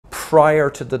prior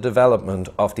to the development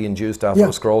of the induced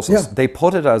atherosclerosis. They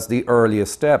put it as the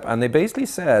earliest step, and they basically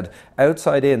said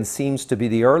outside in seems to be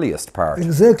the earliest part.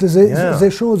 Exactly. They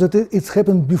show that it's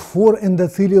happened before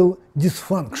endothelial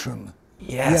dysfunction.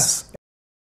 Yes.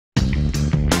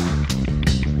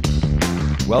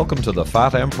 Welcome to the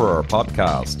Fat Emperor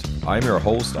podcast. I'm your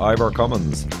host, Ivor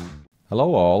Cummins.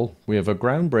 Hello all. We have a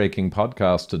groundbreaking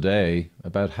podcast today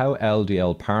about how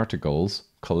LDL particles,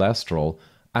 cholesterol,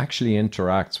 actually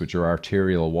interacts with your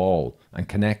arterial wall and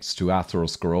connects to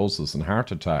atherosclerosis and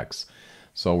heart attacks.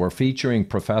 So we're featuring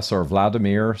Professor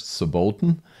Vladimir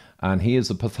Subbotin, and he is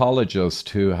a pathologist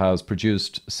who has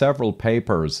produced several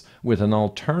papers with an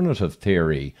alternative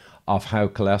theory of how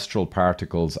cholesterol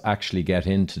particles actually get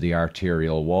into the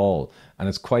arterial wall, and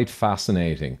it's quite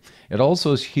fascinating. It also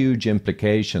has huge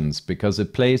implications because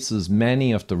it places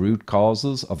many of the root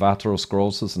causes of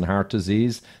atherosclerosis and heart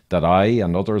disease that I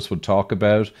and others would talk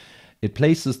about. It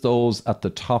places those at the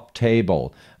top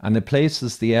table, and it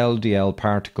places the LDL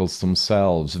particles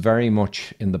themselves very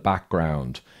much in the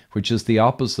background, which is the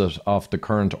opposite of the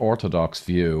current orthodox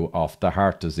view of the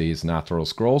heart disease and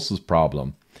atherosclerosis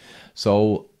problem.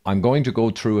 So I'm going to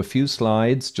go through a few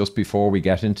slides just before we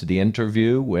get into the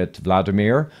interview with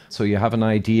Vladimir, so you have an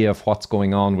idea of what's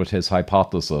going on with his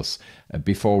hypothesis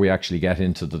before we actually get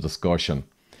into the discussion.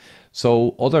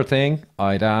 So other thing,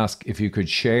 I'd ask if you could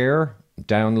share,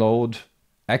 download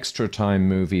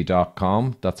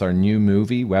extratimemovie.com. That's our new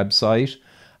movie website,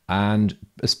 and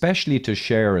especially to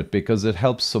share it because it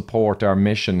helps support our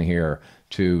mission here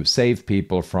to save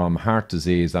people from heart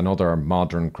disease and other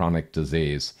modern chronic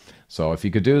disease. So if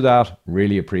you could do that,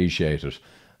 really appreciate it.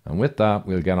 And with that,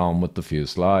 we'll get on with the few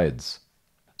slides.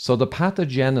 So the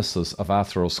pathogenesis of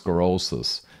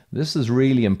atherosclerosis, this is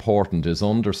really important, is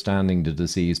understanding the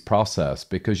disease process,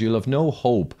 because you'll have no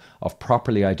hope of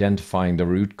properly identifying the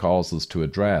root causes to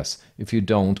address if you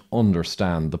don't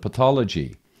understand the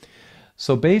pathology.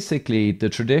 So basically, the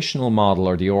traditional model,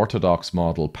 or the orthodox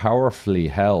model, powerfully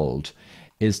held,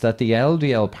 is that the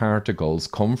LDL particles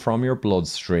come from your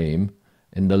bloodstream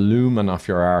in the lumen of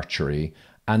your artery,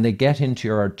 and they get into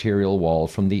your arterial wall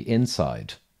from the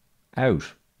inside out,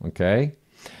 okay?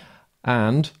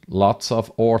 And lots of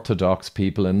orthodox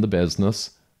people in the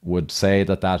business would say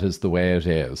that that is the way it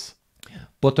is.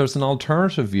 But there's an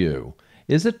alternative view.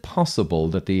 Is it possible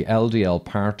that the LDL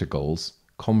particles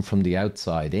come from the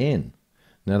outside in?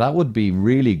 Now that would be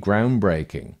really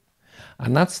groundbreaking.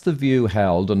 And that's the view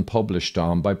held and published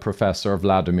on by Professor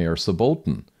Vladimir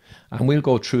Subbotin. And we'll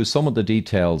go through some of the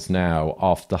details now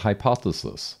of the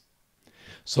hypothesis.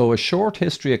 So a short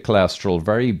history of cholesterol,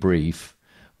 very brief.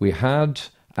 We had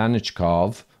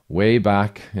Anichkov way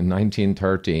back in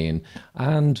 1913,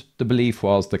 and the belief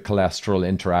was that cholesterol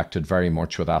interacted very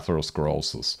much with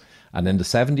atherosclerosis. And in the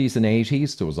 70s and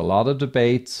 80s, there was a lot of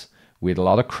debates. We had a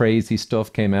lot of crazy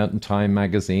stuff came out in Time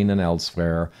magazine and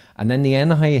elsewhere. And then the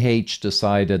NIH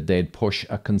decided they'd push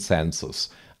a consensus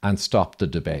and stop the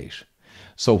debate.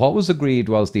 So what was agreed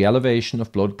was the elevation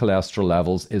of blood cholesterol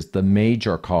levels is the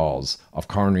major cause of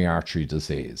coronary artery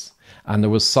disease. And there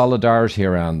was solidarity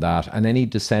around that, and any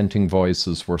dissenting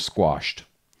voices were squashed.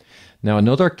 Now,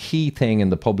 another key thing in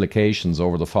the publications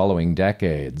over the following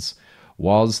decades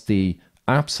was the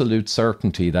absolute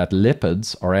certainty that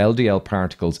lipids, or LDL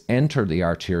particles, enter the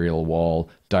arterial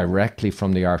wall directly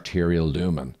from the arterial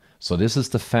lumen. So this is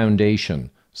the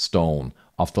foundation stone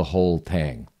of the whole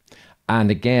thing. And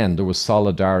again, there was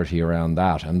solidarity around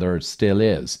that, and there still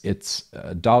is. It's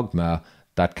a dogma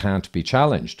that can't be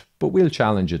challenged, but we'll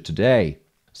challenge it today.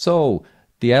 So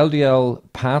the LDL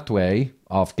pathway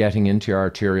of getting into your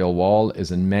arterial wall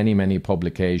is in many, many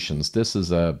publications. This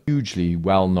is a hugely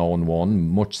well-known one,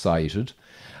 much cited.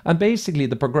 And basically,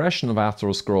 the progression of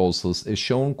atherosclerosis is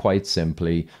shown quite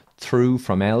simply through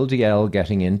from LDL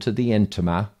getting into the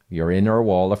intima, your inner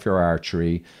wall of your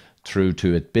artery, through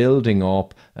to it building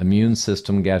up, immune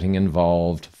system getting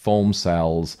involved, foam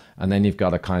cells, and then you've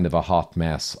got a kind of a hot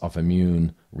mess of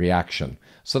immune reaction.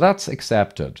 So that's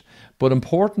accepted. But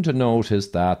important to note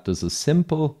is that there's a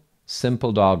simple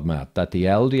dogma that the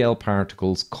LDL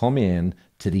particles come in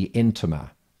to the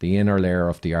intima, the inner layer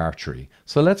of the artery.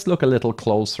 So let's look a little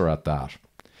closer at that.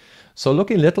 So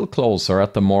looking a little closer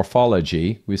at the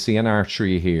morphology, we see an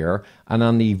artery here, and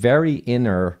on the very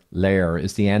inner layer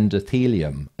is the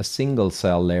endothelium, a single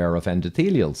cell layer of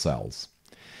endothelial cells.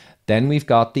 Then we've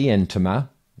got the intima,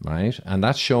 right? And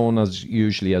that's shown as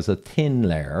usually as a thin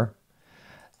layer.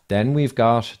 Then we've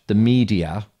got the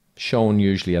media, shown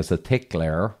usually as a thick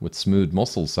layer with smooth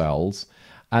muscle cells.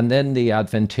 And then the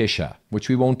adventitia, which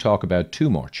we won't talk about too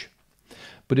much.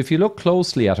 But if you look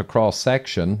closely at a cross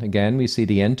section, again we see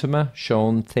the intima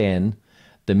shown thin,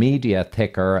 the media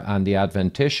thicker, and the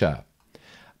adventitial.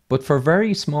 But for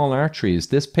very small arteries,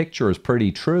 this picture is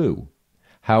pretty true.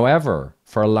 However,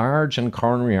 for large and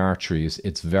coronary arteries,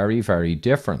 it's very, very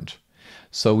different.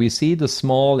 So we see the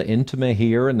small intima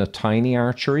here in the tiny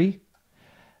artery.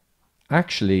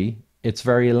 Actually, it's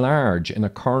very large in a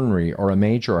coronary or a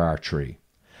major artery.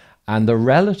 And the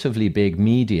relatively big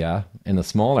media in a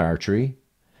small artery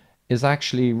is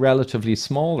actually relatively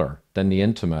smaller than the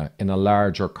intima in a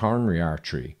larger coronary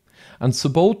artery. And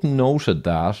Subbotin noted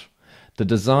that the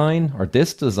design, or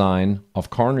this design, of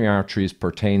coronary arteries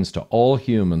pertains to all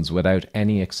humans without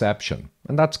any exception.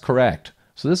 And that's correct.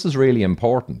 So this is really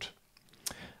important.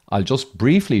 I'll just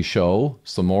briefly show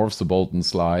some more of Subbotin's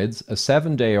slides. A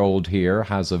 7-day-old here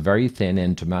has a very thin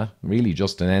intima, really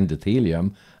just an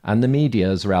endothelium, and the media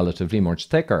is relatively much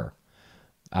thicker.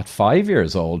 At 5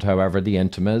 years old, however, the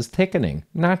intima is thickening,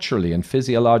 naturally and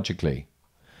physiologically.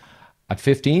 At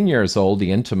 15 years old, the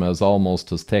intima is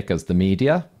almost as thick as the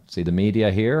media. See the media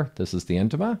here? This is the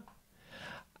intima.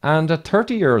 And at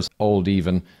 30 years old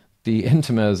even, the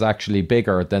intima is actually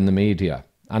bigger than the media.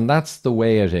 And that's the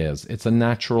way it is. It's a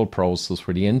natural process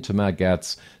where the intima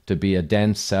gets to be a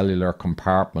dense cellular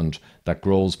compartment that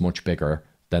grows much bigger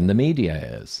than the media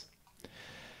is.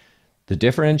 The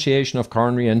differentiation of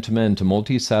coronary intima into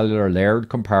multicellular layered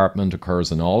compartment occurs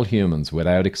in all humans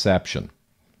without exception.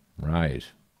 Right.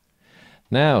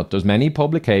 Now, there's many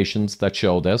publications that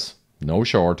show this, no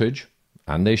shortage,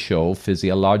 and they show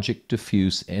physiologic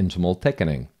diffuse intimal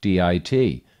thickening,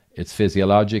 DIT. It's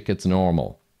physiologic, it's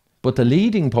normal. But the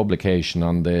leading publication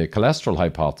on the cholesterol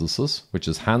hypothesis, which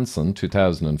is Hansen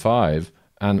 2005,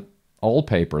 and all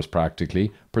papers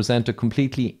practically, present a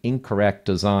completely incorrect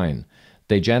design.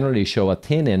 They generally show a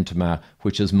thin intima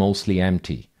which is mostly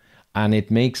empty, and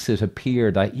it makes it appear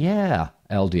that, yeah,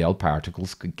 LDL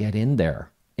particles could get in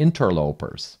there,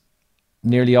 interlopers.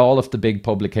 Nearly all of the big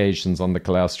publications on the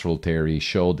cholesterol theory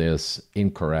show this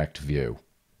incorrect view.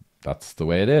 That's the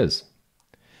way it is.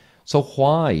 So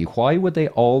why? Why would they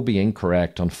all be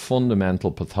incorrect on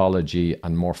fundamental pathology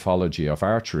and morphology of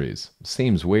arteries?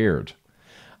 Seems weird.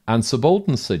 And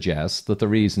Subbotin suggests that the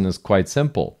reason is quite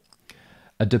simple.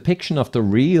 A depiction of the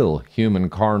real human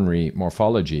coronary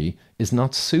morphology is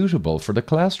not suitable for the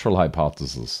cholesterol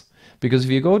hypothesis. Because if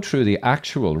you go through the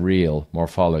actual real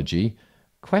morphology,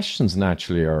 questions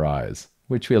naturally arise,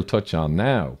 which we'll touch on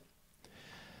now.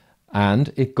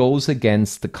 And it goes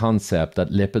against the concept that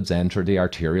lipids enter the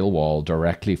arterial wall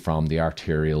directly from the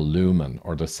arterial lumen,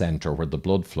 or the center where the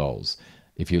blood flows.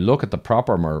 If you look at the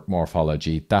proper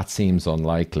morphology, that seems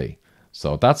unlikely.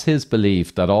 So that's his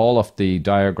belief that all of the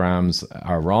diagrams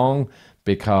are wrong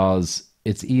because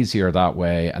it's easier that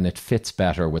way and it fits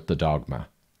better with the dogma.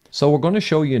 So we're going to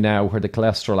show you now where the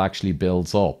cholesterol actually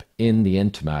builds up in the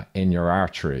intima in your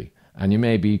artery. And you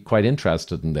may be quite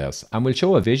interested in this. And we'll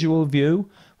show a visual view,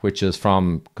 which is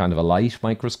from kind of a light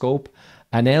microscope,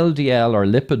 an LDL or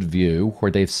lipid view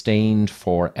where they've stained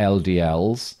for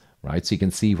LDLs, right? So you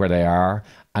can see where they are,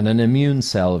 and an immune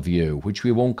cell view, which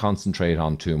we won't concentrate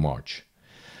on too much.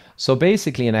 So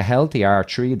basically in a healthy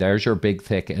artery, there's your big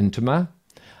thick intima.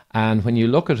 And when you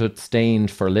look at it stained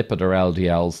for lipid or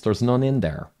LDLs, there's none in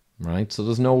there, right? So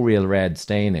there's no real red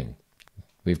staining.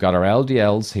 We've got our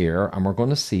LDLs here, and we're going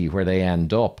to see where they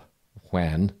end up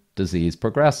when disease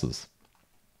progresses.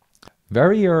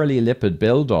 Very early lipid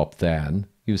buildup then,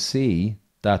 you see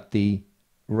that the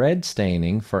red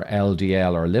staining for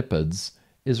LDL or lipids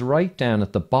is right down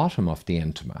at the bottom of the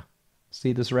intima.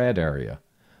 See this red area?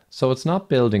 So it's not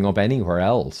building up anywhere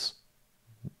else.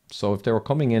 So if they were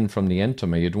coming in from the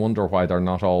intima, you'd wonder why they're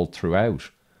not all throughout,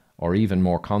 or even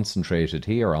more concentrated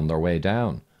here on their way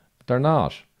down. But they're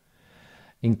not.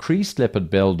 Increased lipid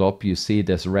buildup, you see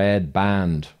this red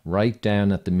band right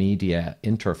down at the media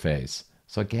interface.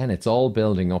 So again, it's all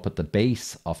building up at the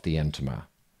base of the intima.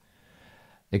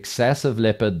 Excessive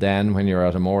lipid then, when you're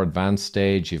at a more advanced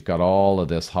stage, you've got all of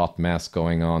this hot mess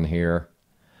going on here.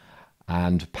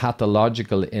 And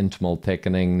pathological intimal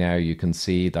thickening, now you can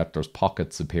see that there's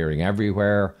pockets appearing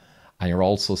everywhere. And you're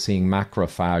also seeing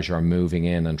macrophage are moving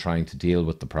in and trying to deal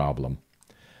with the problem.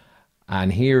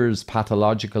 And here's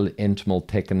pathological intimal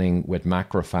thickening with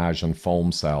macrophage and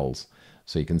foam cells.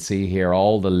 So you can see here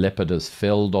all the lipid is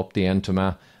filled up the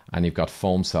intima and you've got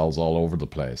foam cells all over the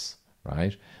place,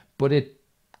 right? But it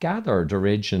gathered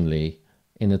originally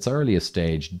in its earliest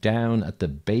stage down at the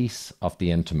base of the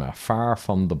intima, far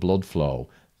from the blood flow,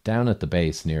 down at the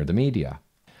base near the media.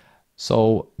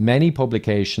 So many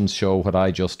publications show what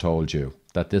I just told you,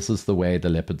 that this is the way the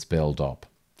lipids build up.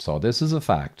 So this is a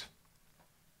fact.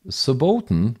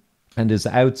 Subbotin and his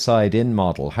outside-in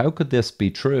model, how could this be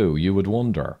true, you would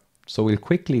wonder? So we'll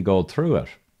quickly go through it.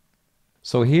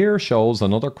 So here shows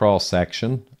another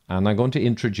cross-section, and I'm going to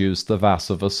introduce the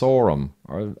vasa vasorum,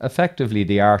 or effectively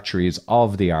the arteries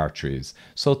of the arteries.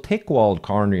 So thick-walled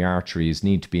coronary arteries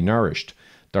need to be nourished.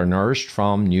 They're nourished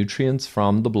from nutrients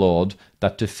from the blood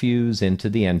that diffuse into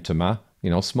the intima,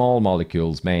 small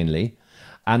molecules mainly.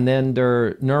 And then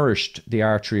they're nourished, the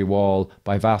artery wall,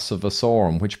 by vasa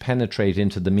vasorum, which penetrate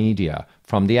into the media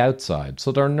from the outside.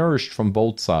 So they're nourished from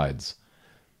both sides.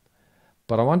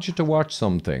 But I want you to watch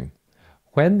something.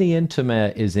 When the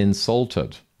intima is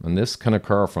insulted, and this can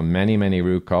occur from many, many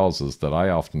root causes that I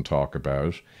often talk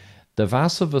about, the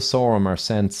vasa vasorum are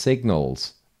sent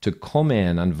signals to come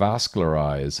in and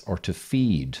vascularize or to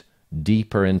feed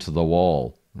deeper into the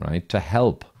wall, right, to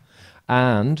help.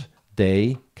 And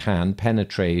they can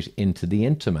penetrate into the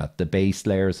intima, the base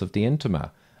layers of the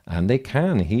intima. And they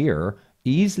can here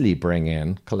easily bring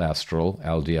in cholesterol,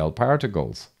 LDL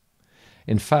particles.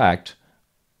 In fact,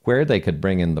 where they could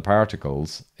bring in the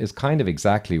particles is kind of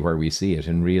exactly where we see it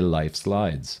in real life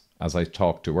slides, as I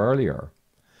talked to earlier.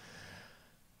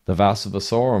 The vasa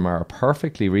vasorum are a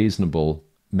perfectly reasonable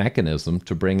mechanism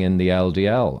to bring in the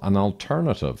LDL, an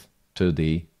alternative to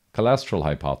the cholesterol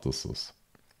hypothesis.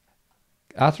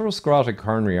 Atherosclerotic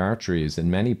coronary arteries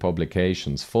in many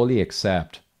publications fully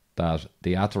accept that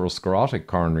the atherosclerotic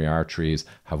coronary arteries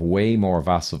have way more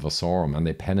vasa vasorum and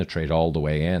they penetrate all the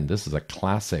way in. This is a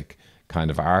classic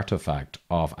kind of artifact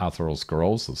of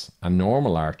atherosclerosis, and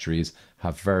normal arteries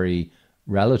have very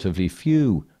relatively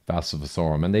few vasa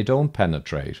vasorum and they don't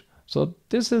penetrate. So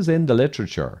this is in the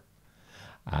literature.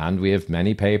 And we have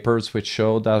many papers which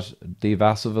show that the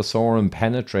vasa vasorum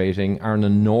penetrating are an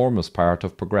enormous part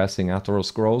of progressing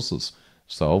atherosclerosis.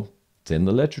 So it's in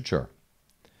the literature.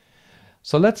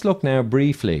 So let's look now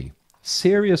briefly.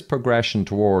 Serious progression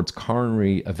towards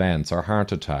coronary events or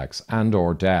heart attacks and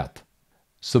or death.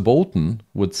 Subbotin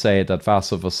would say that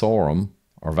vasa vasorum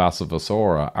or vasa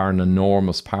vasora are an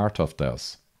enormous part of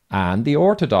this. And the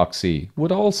orthodoxy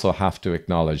would also have to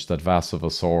acknowledge that vasa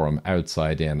vasorum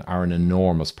outside in are an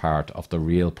enormous part of the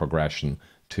real progression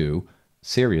to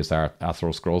serious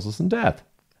atherosclerosis and death.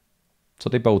 So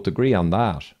they both agree on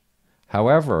that.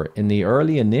 However, in the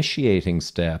early initiating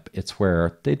step, it's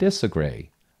where they disagree.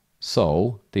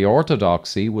 So the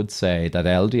orthodoxy would say that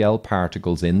LDL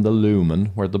particles in the lumen,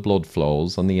 where the blood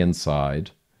flows on the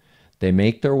inside, they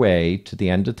make their way to the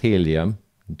endothelium,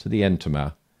 to the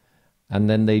intima, and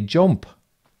then they jump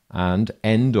and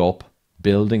end up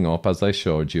building up, as I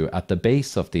showed you, at the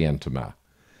base of the intima.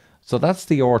 So that's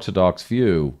the orthodox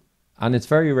view, and it's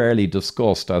very rarely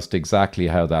discussed as to exactly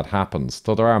how that happens,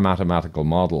 though there are mathematical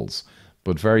models,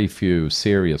 but very few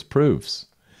serious proofs.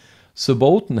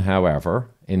 Subbotin, however,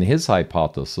 in his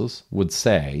hypothesis, would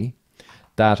say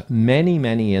that many,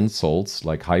 many insults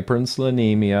like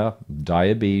hyperinsulinemia,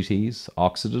 diabetes,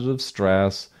 oxidative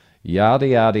stress, yada,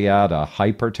 yada, yada,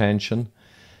 hypertension,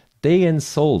 they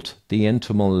insult the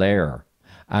intimal layer.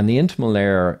 And the intimal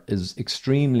layer is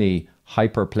extremely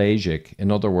hyperplagic.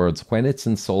 In other words, when it's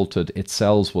insulted, its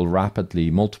cells will rapidly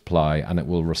multiply and it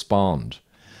will respond.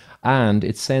 And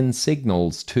it sends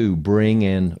signals to bring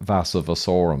in vasa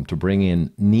vasorum, to bring in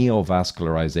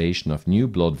neovascularization of new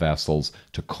blood vessels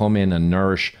to come in and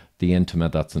nourish the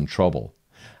intima that's in trouble.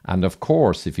 And of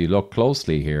course, if you look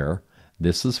closely here,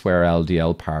 this is where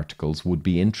LDL particles would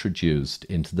be introduced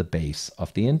into the base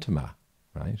of the intima,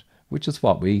 right? Which is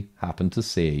what we happen to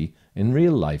see in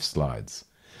real life slides.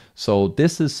 So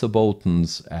this is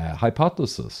Subbotin's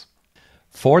hypothesis.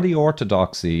 For the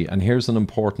orthodoxy, and here's an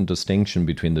important distinction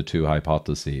between the two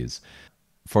hypotheses.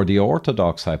 For the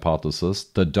orthodox hypothesis,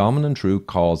 the dominant root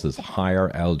cause is higher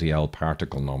LDL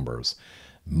particle numbers,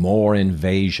 more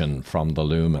invasion from the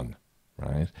lumen.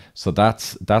 Right? So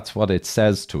that's what it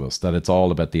says to us, that it's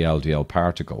all about the LDL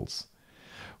particles.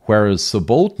 Whereas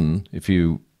Subbotin, if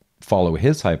you follow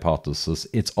his hypothesis,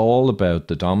 it's all about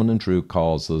the dominant root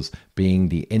causes being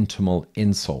the intimal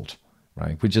insult,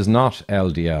 right? Which is not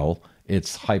LDL,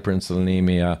 it's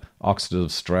hyperinsulinemia,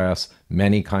 oxidative stress,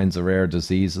 many kinds of rare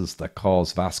diseases that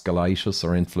cause vasculitis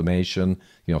or inflammation,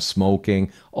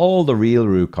 smoking, all the real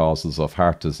root causes of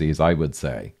heart disease, I would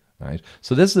say, right?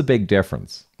 So this is a big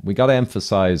difference. We got to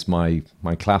emphasize my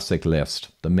classic list,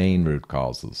 the main root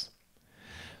causes.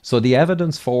 So the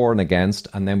evidence for and against,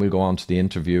 and then we'll go on to the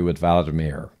interview with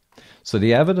Vladimir. So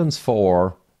the evidence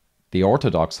for the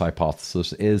orthodox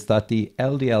hypothesis is that the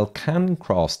LDL can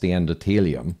cross the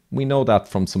endothelium. We know that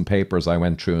from some papers I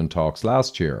went through in talks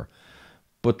last year.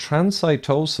 But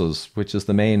transcytosis, which is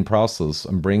the main process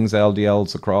and brings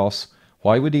LDLs across,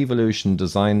 Why would evolution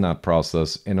design that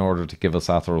process in order to give us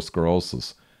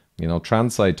atherosclerosis? You know,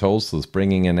 transcytosis,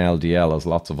 bringing in LDL, has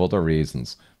lots of other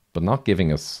reasons, but not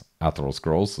giving us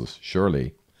atherosclerosis,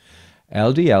 surely.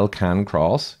 LDL can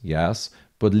cross, yes,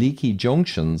 but leaky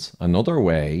junctions, another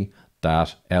way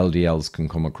that LDLs can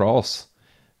come across,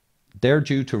 they're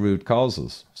due to root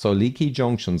causes. So leaky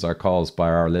junctions are caused by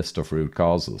our list of root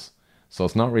causes. So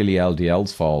it's not really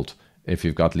LDL's fault if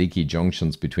you've got leaky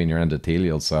junctions between your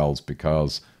endothelial cells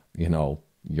because, you know,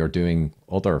 you're doing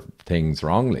other things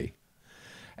wrongly.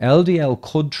 LDL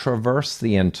could traverse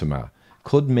the intima,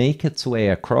 could make its way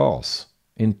across,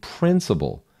 in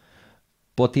principle,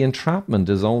 but the entrapment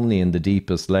is only in the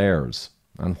deepest layers.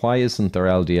 And why isn't there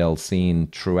LDL seen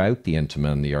throughout the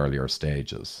intima in the earlier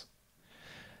stages?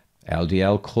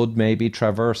 LDL could maybe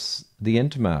traverse the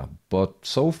intima, but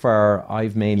so far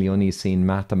I've mainly only seen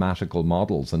mathematical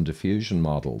models and diffusion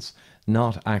models,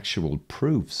 not actual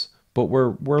proofs, but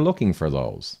we're looking for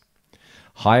those.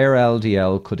 Higher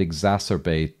LDL could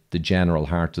exacerbate the general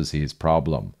heart disease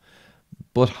problem,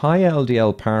 but high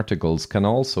LDL particles can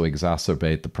also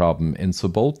exacerbate the problem in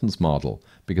Subbotin's model,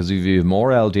 because if you have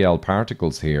more LDL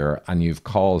particles here and you've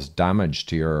caused damage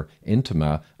to your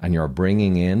intima and you're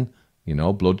bringing in, you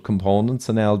know, blood components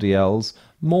and LDLs,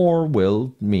 more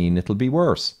will mean it'll be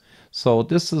worse. So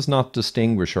this does not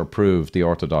distinguish or prove the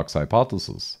orthodox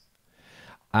hypothesis.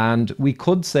 And we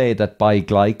could say that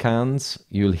biglycans,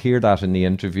 you'll hear that in the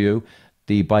interview,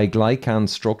 the biglycan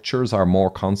structures are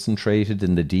more concentrated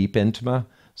in the deep intima,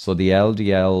 so the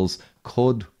LDLs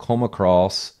could come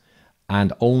across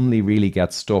and only really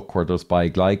get stuck where there's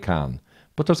biglycan.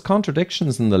 But there's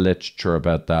contradictions in the literature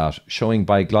about that, showing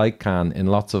biglycan in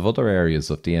lots of other areas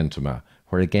of the intima,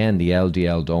 where again the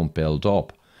LDL don't build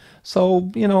up.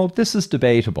 So, you know, this is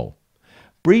debatable.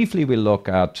 Briefly, we'll look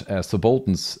at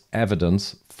Subbotin's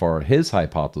evidence for his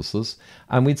hypothesis,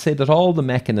 and we'd say that all the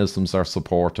mechanisms are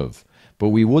supportive. But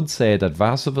we would say that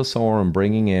vasovasorum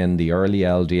bringing in the early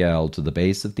LDL to the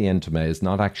base of the intima is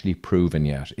not actually proven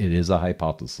yet. It is a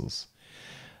hypothesis.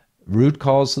 Root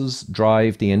causes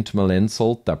drive the intimal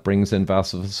insult that brings in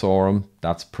vasovasorum.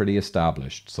 That's pretty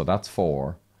established. So that's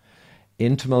 4.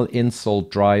 Intimal insult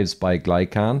drives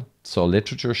biglycan. So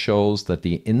literature shows that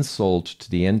the insult to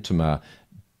the intima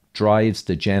drives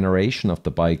the generation of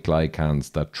the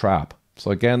biglycans that trap.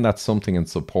 So again, that's something in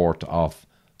support of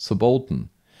Subbotin.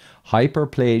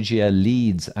 Hyperplasia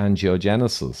leads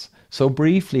angiogenesis. So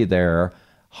briefly there,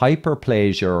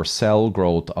 hyperplasia or cell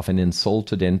growth of an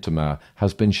insulted intima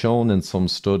has been shown in some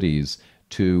studies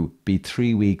to be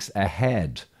 3 weeks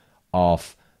ahead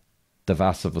of the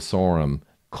vasovasorum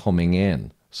coming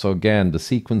in. So again, the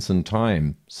sequence in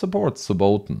time supports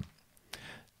Subbotin.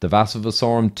 The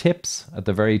vasovasorum tips at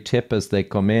the very tip as they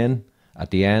come in. At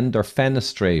the end, they're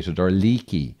fenestrated or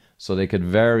leaky, so they could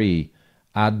very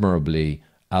admirably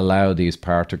allow these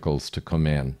particles to come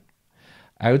in.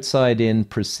 Outside in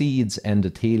precedes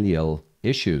endothelial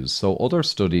issues. So other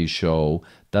studies show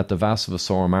that the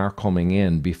vasovasorum are coming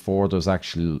in before there's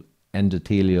actual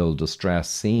endothelial distress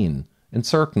seen in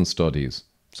certain studies.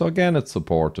 So again, it's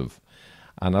supportive.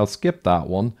 And I'll skip that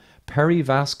one.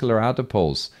 Perivascular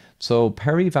adipose. So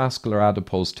perivascular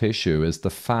adipose tissue is the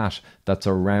fat that's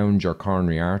around your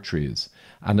coronary arteries.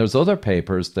 And there's other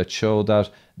papers that show that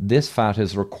this fat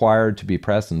is required to be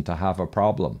present to have a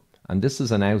problem. And this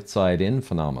is an outside-in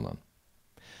phenomenon.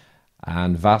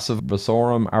 And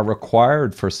vasovasorum are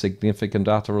required for significant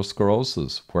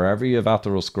atherosclerosis. Wherever you have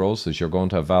atherosclerosis, you're going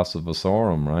to have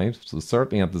vasovasorum, right? So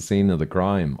certainly at the scene of the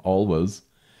crime, always.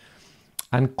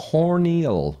 And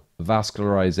corneal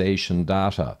vascularization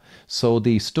data. So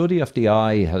the study of the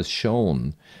eye has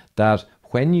shown that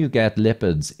when you get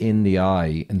lipids in the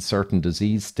eye in certain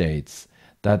disease states,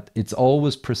 that it's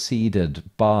always preceded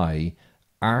by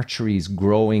arteries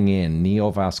growing in,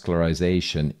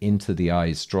 neovascularization into the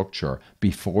eye structure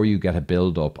before you get a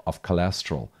buildup of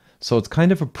cholesterol. So it's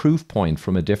kind of a proof point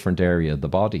from a different area of the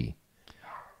body.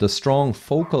 The strong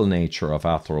focal nature of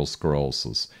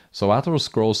atherosclerosis. So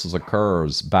atherosclerosis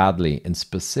occurs badly in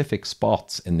specific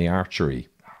spots in the artery,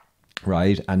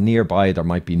 right? And nearby there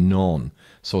might be none.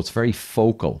 So it's very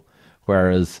focal,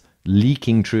 whereas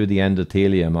leaking through the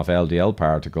endothelium of LDL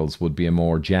particles would be a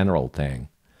more general thing.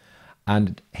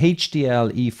 And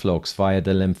HDL efflux via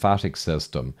the lymphatic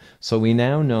system. So we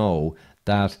now know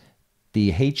that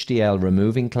the HDL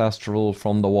removing cholesterol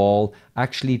from the wall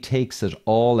actually takes it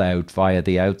all out via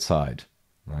the outside,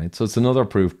 right? So it's another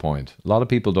proof point. A lot of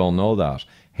people don't know that.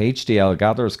 HDL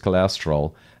gathers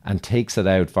cholesterol and takes it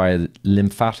out via the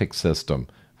lymphatic system,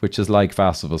 which is like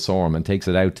vasovasorum, and takes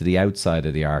it out to the outside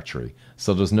of the artery.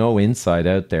 So there's no inside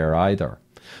out there either.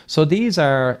 So these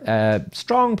are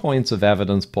strong points of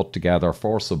evidence put together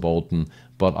for Subbotin,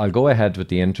 but I'll go ahead with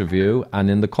the interview, and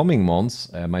in the coming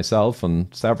months, myself and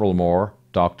several more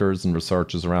doctors and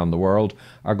researchers around the world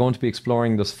are going to be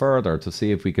exploring this further to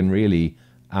see if we can really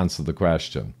answer the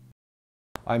question.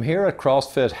 I'm here at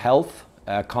CrossFit Health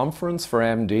conference for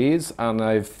MDs, and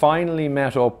I've finally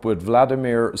met up with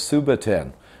Vladimir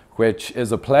Subbotin, which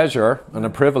is a pleasure and a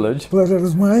privilege. Pleasure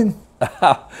is mine.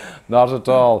 Not at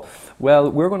all.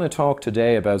 Well, we're going to talk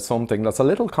today about something that's a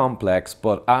little complex,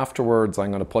 but afterwards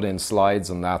I'm going to put in slides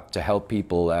on that to help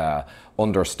people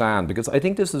understand, because I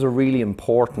think this is a really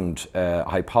important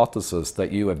hypothesis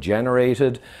that you have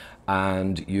generated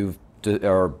and you've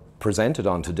presented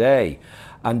on today.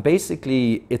 And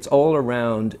basically it's all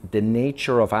around the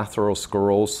nature of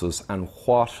atherosclerosis and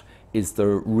what is the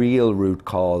real root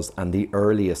cause and the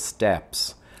earliest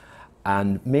steps.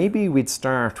 And maybe we'd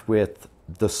start with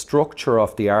the structure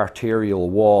of the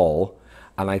arterial wall.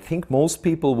 And I think most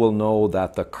people will know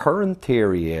that the current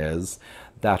theory is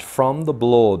that from the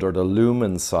blood or the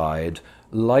lumen side,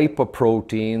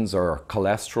 lipoproteins or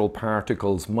cholesterol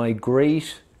particles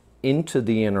migrate into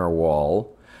the inner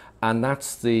wall, and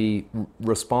that's the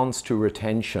response to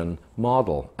retention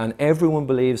model. And everyone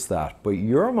believes that, but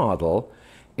your model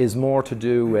is more to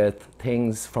do with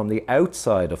things from the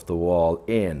outside of the wall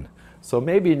in. So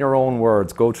maybe in your own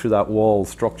words, go through that wall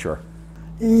structure.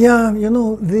 Yeah, you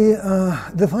know,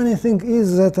 the funny thing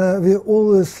is that we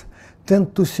always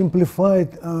tend to simplify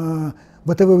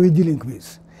whatever we're dealing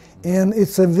with. And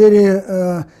it's a very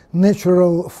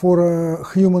natural for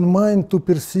a human mind to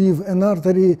perceive an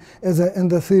artery as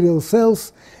endothelial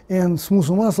cells and smooth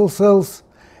muscle cells,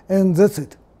 and that's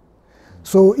it.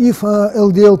 So if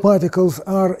LDL particles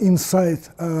are inside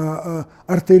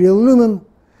arterial lumen,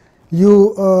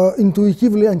 you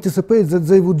intuitively anticipate that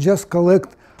they would just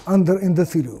collect under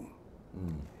endothelium.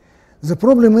 The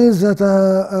problem is that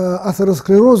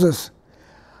atherosclerosis,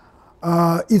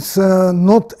 it's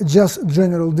not just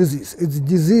general disease. It's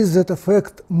disease that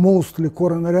affect mostly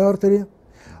coronary artery,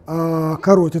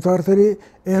 carotid artery,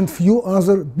 and few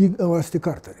other big elastic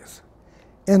arteries.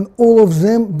 And all of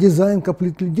them designed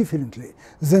completely differently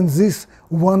than this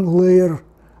one-layer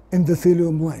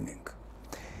endothelium lining.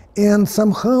 And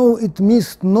somehow it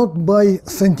missed not by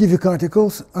scientific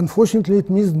articles, unfortunately it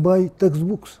missed by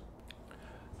textbooks.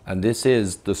 And this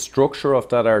is the structure of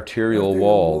that arterial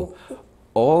wall.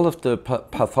 All of the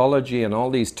pathology and all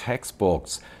these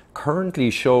textbooks currently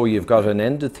show you've got an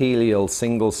endothelial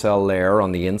single cell layer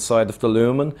on the inside of the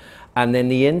lumen, and then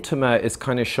the intima is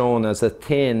kind of shown as a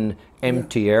thin,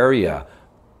 empty area.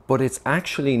 But it's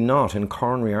actually not in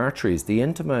coronary arteries. The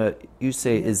intima, you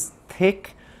say, is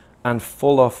thick and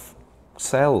full of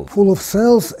cells. Full of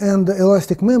cells and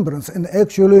elastic membranes. And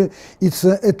actually, it's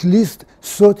at least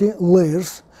 30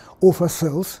 layers of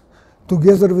cells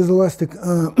together with elastic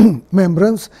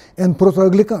membranes and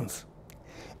proteoglycans.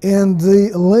 And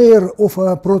the layer of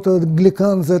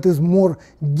proteoglycans that is more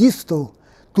distal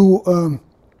to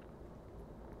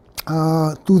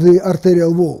the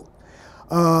arterial wall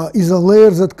is a layer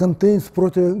that contains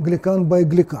proteoglycan by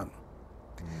glycan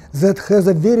that has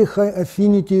a very high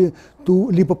affinity to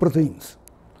lipoproteins.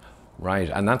 Right,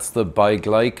 and that's the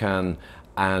biglycan,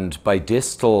 and by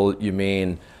distal you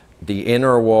mean the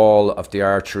inner wall of the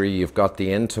artery, you've got the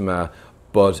intima,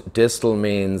 but distal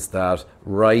means that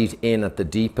right in at the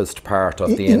deepest part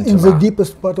of the intima. In the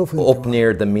deepest part of intima. Up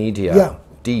near the media. Yeah.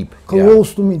 Deep.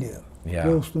 Close to media. Yeah.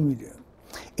 Close to media.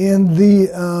 And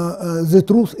the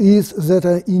truth is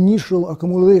that initial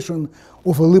accumulation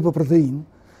of a lipoprotein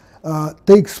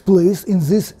takes place in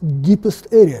this deepest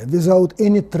area without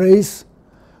any trace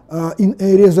in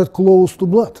areas that close to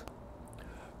blood.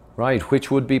 Right, which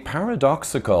would be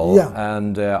paradoxical,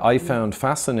 and I found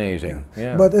fascinating.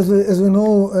 Yeah. But as we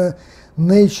know,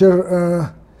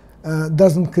 nature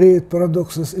doesn't create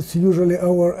paradoxes. It's usually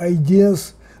our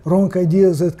ideas, wrong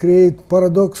ideas, that create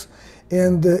paradox,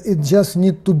 and it just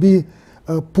needs to be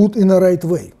put in the right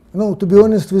way. No, to be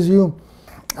honest with you,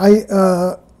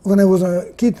 when I was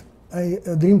a kid, I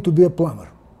dreamed to be a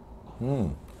plumber.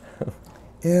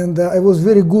 And I was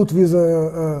very good with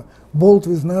bolt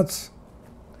with nuts.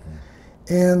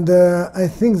 And I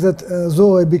think that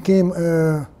though I became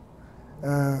a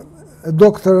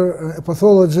doctor, a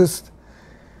pathologist,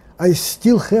 I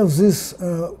still have this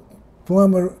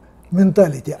plumber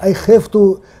mentality. I have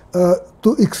to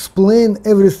explain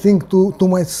everything to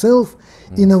myself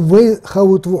in a way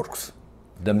how it works.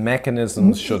 The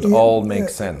mechanisms should all make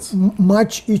sense.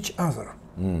 Match each other.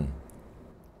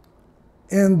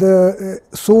 And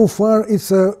so far, it's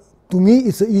to me,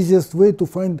 it's the easiest way to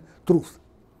find truth.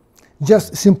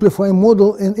 just simplify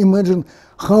model and imagine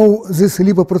how this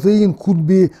lipoprotein could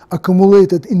be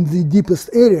accumulated in the deepest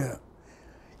area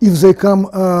if they come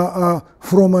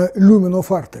from a lumen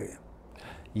of artery.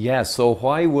 Yeah, so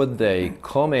why would they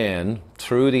come in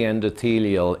through the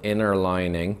endothelial inner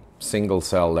lining, single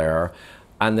cell layer,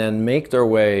 and then make their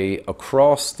way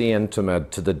across the intima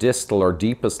to the distal or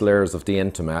deepest layers of the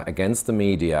intima against the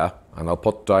media, and I'll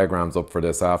put diagrams up for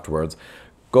this afterwards,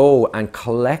 go and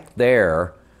collect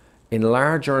there in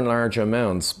larger and larger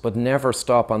amounts, but never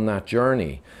stop on that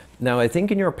journey. Now, I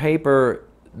think in your paper,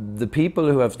 the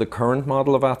people who have the current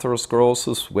model of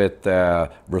atherosclerosis with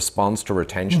response to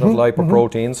retention of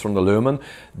lipoproteins from the lumen,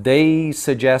 they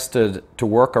suggested to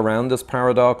work around this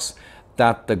paradox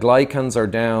that the glycans are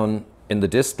down in the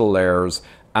distal layers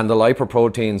and the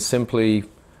lipoproteins simply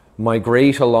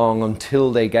migrate along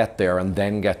until they get there and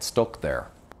then get stuck there.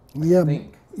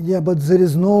 Yeah, but there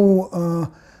is no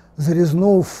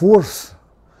force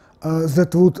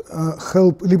that would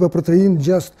help lipoprotein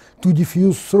just to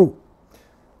diffuse through.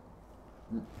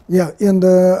 Yeah,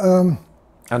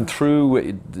 and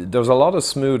through, there's a lot of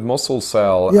smooth muscle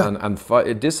cell, yeah. and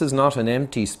this is not an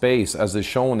empty space as is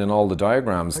shown in all the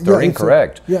diagrams. They're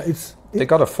incorrect. They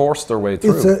got to force their way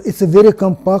through. It's a very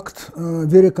compact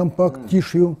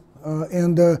tissue,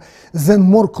 and then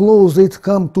more close it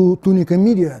come to tunica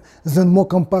media, then more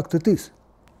compact it is.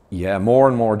 Yeah, more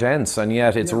and more dense, and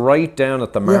yet it's right down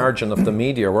at the margin of the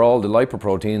media where all the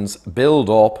lipoproteins build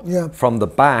up from the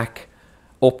back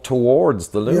up towards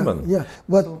the lumen. Yeah,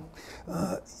 but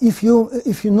if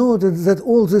you know that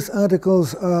all these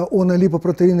articles on a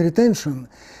lipoprotein retention,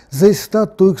 they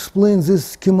start to explain these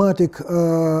schematic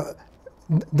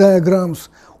diagrams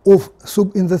of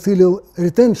subendothelial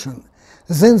retention,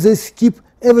 then they skip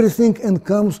everything and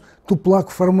comes to plaque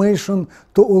formation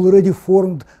to already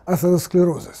formed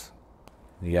atherosclerosis.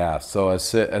 Yeah, so a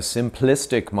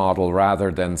simplistic model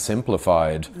rather than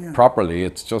simplified properly,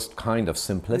 it's just kind of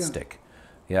simplistic.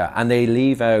 Yeah, and they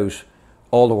leave out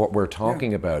all of what we're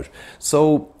talking about.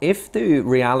 So if the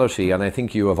reality, and I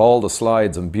think you have all the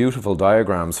slides and beautiful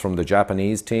diagrams from the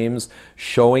Japanese teams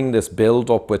showing this build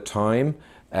up with time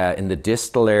in the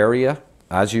distal area,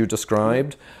 as you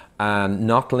described, and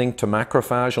not linked to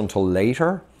macrophage until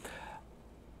later,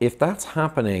 if that's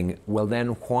happening, well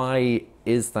then why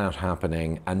is that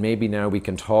happening? And maybe now we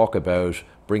can talk about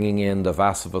bringing in the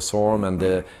vasa vasorum and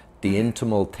the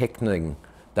intimal thickening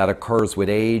that occurs with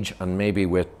age and maybe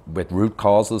with root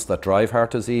causes that drive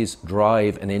heart disease,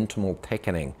 drive an intimal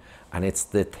thickening. And it's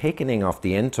the thickening of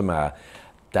the intima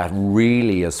that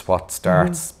really is what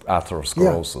starts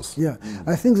atherosclerosis.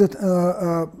 I think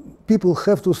that people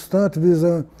have to start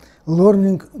with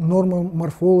learning normal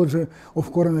morphology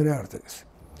of coronary arteries.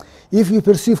 If you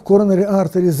perceive coronary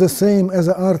arteries the same as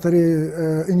an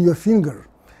artery in your finger,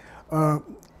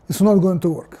 it's not going to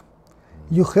work.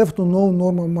 You have to know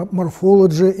normal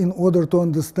morphology in order to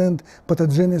understand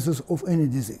pathogenesis of any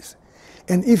disease.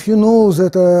 And if you know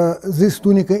that this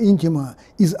tunica intima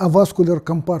is a vascular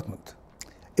compartment,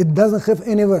 it doesn't have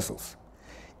any vessels.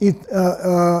 It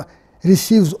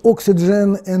receives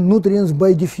oxygen and nutrients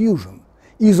by diffusion,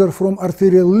 either from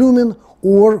arterial lumen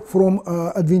or from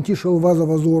adventitial vasa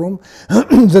vasorum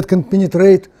that can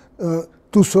penetrate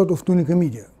 2/3 of tunica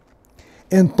media.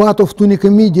 And part of tunica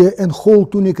media and whole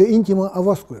tunica intima are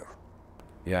vascular.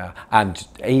 Yeah, and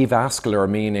avascular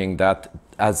meaning that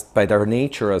as by their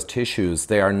nature as tissues,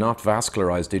 they are not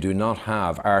vascularized, they do not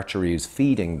have arteries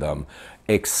feeding them,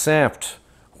 except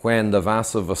when the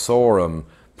vasa vasorum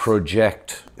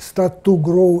start to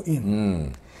grow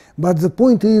in. But the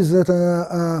point is that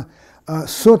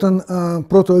certain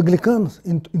proteoglycans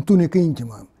in tunica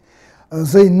intima,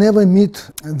 they never meet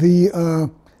the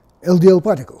LDL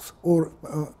particles or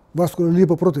vascular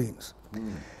lipoproteins.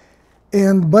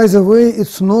 And by the way,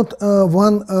 it's not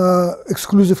one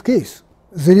exclusive case.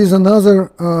 There is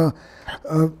another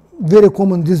very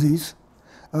common disease,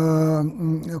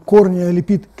 cornea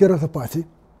lipid keratopathy.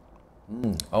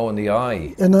 Oh, in the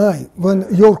eye. An eye. When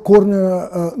your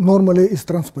cornea normally is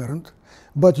transparent,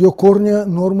 but your cornea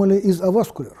normally is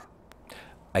avascular.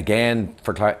 Again,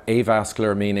 for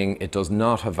avascular meaning it does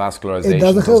not have vascularization, it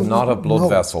does not have blood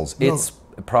vessels. No. It's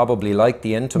probably like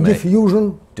the intima.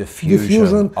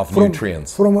 Diffusion of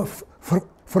nutrients. From a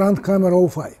front camera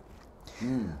of eye.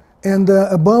 And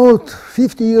about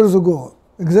 50 years ago,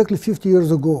 exactly 50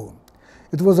 years ago,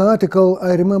 it was an article,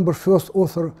 I remember first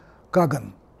author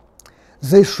Kagan.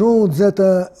 They showed that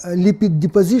lipid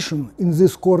deposition in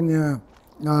this cornea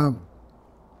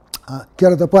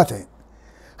keratopathy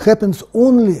happens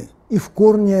only if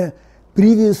cornea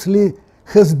previously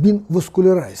has been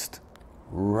vascularized.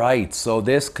 Right, so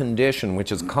this condition,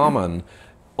 which is common,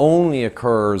 only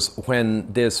occurs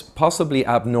when this possibly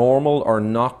abnormal or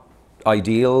not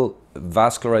ideal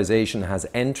vascularization has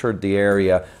entered the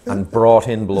area and brought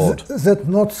in blood. That's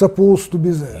not supposed to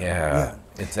be there. Yeah,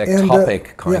 it's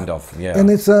ectopic kind of. Yeah, and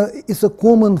it's a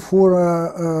common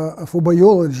for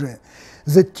biology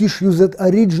that tissues that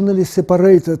originally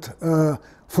separated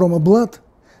from a blood,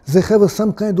 they have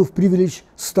some kind of privileged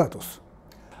status.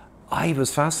 I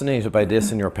was fascinated by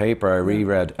this in your paper. I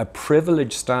reread a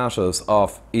privileged status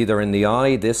of either in the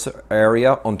eye, this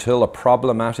area, until a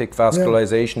problematic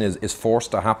vascularization is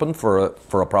forced to happen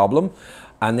for a problem.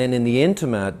 And then in the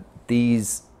intima,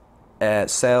 these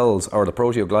cells, or the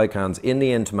proteoglycans in the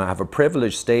intima, have a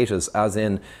privileged status, as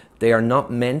in they are not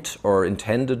meant or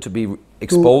intended to be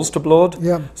exposed to blood.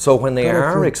 So when they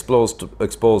are exposed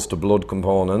to blood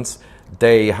components,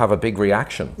 they have a big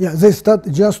reaction. Yeah, they start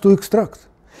just to extract.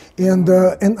 And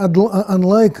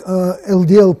unlike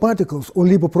LDL particles or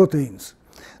lipoproteins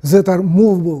that are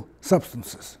movable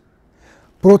substances,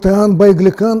 protein by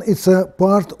glycan, it's a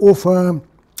part of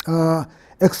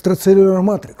extracellular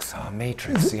matrix.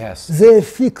 Matrix, yes. They're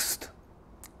fixed.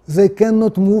 They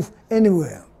cannot move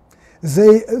anywhere.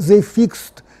 They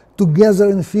fixed together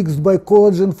and fixed by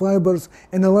collagen fibers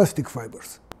and elastic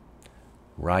fibers.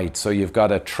 Right, so you've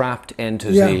got a trapped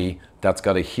entity that's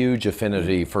got a huge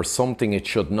affinity for something it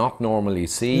should not normally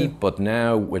see, but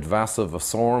now with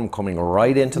vasovasorum coming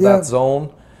right into that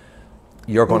zone,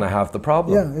 you're going to have the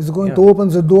problem. Yeah, it's going to open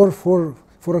the door for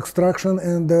extraction,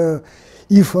 and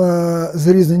if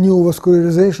there is a new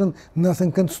vascularization,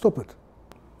 nothing can stop it.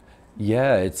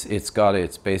 Yeah, it's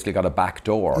basically got a back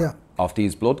door of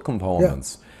these blood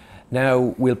components.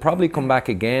 Now, we'll probably come back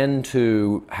again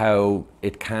to how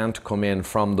it can't come in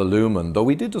from the lumen, though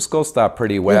we did discuss that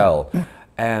pretty well.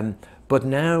 But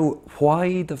now,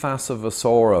 why the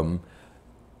vasovasorum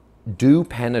do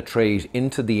penetrate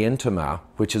into the intima,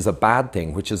 which is a bad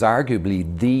thing, which is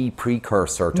arguably the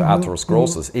precursor to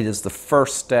atherosclerosis. It is the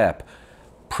first step,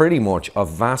 pretty much, of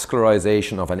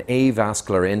vascularization of an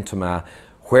avascular intima,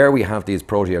 where we have these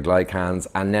proteoglycans,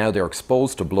 and now they're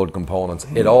exposed to blood components.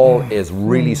 It all is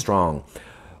really strong.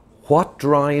 What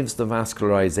drives the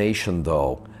vascularization,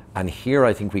 though, and here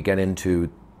I think we get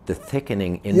into the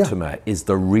thickening intima, is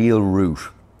the real root.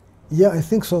 Yeah, I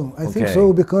think so. I think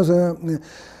so, because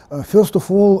first of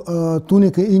all,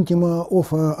 tunica intima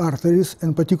of arteries,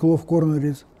 and particularly of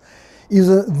coronaries, is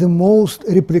the most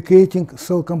replicating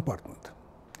cell compartment.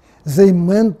 They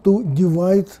meant to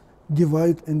divide,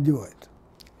 and divide.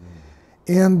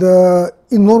 And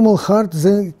in normal heart,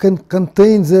 they can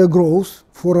contain their growth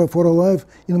for a life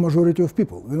in a majority of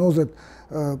people. We know that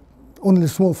only a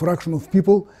small fraction of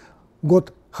people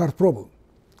got heart problem.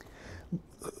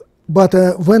 But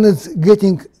when it's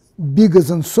getting bigger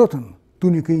than certain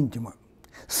tunica intima,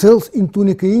 cells in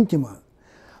tunica intima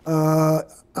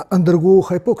undergo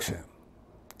hypoxia.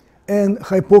 And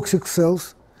hypoxic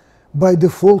cells by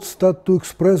default start to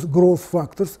express growth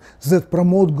factors that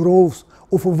promote growth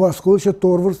of a vasculature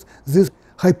towards these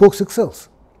hypoxic cells.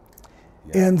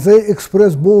 And they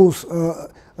express both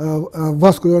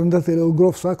vascular endothelial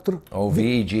growth factor,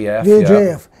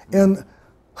 VEGF, and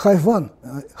HIF1,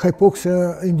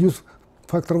 hypoxia-induced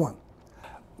factor 1.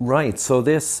 Right, so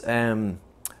this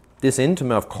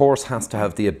intima, of course, has to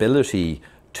have the ability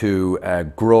to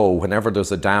grow whenever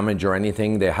there's a damage or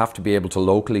anything. They have to be able to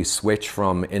locally switch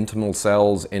from intimal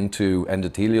cells into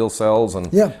endothelial cells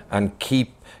and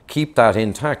keep that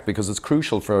intact, because it's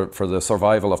crucial for the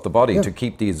survival of the body to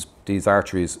keep these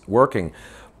arteries working.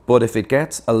 But if it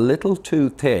gets a little too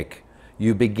thick,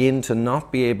 you begin to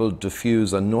not be able to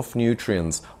diffuse enough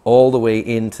nutrients all the way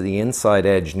into the inside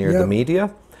edge near the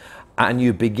media, and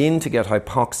you begin to get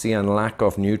hypoxia and lack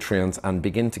of nutrients, and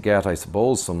begin to get, I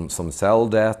suppose, some cell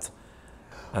death.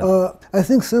 I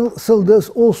think cell death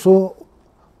also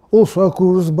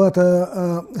occurs, but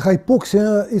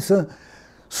hypoxia is a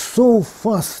so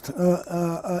fast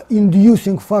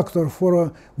inducing factor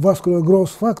for vascular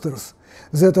growth factors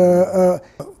that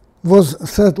was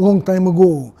said long time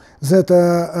ago that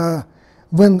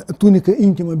when tunica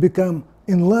intima become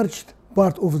enlarged,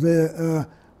 part of the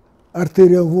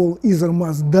arterial wall either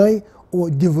must die or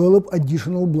develop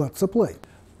additional blood supply.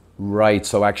 Right,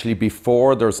 so actually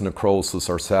before there's necrosis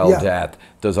or cell death,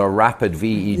 there's a rapid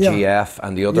VEGF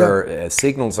and the other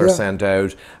signals are sent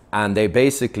out, and they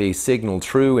basically signal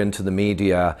through into the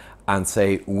media and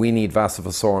say, we need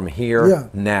vasovasorum here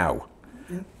now.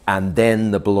 And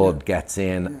then the blood gets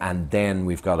in, and then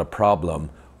we've got a problem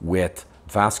with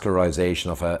vascularization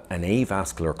of an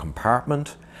avascular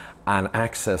compartment, and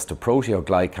access to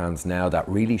proteoglycans now that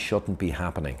really shouldn't be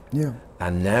happening. Yeah.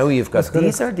 And now you've got, That's correct.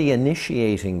 these are the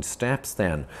initiating steps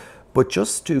then. But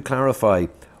just to clarify,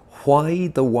 why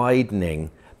the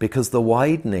widening? Because the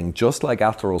widening, just like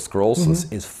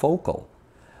atherosclerosis, is focal.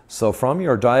 So from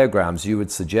your diagrams, you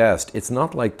would suggest it's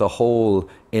not like the whole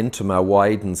intima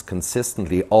widens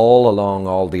consistently all along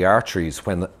all the arteries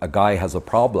when a guy has a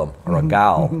problem, or a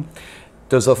gal.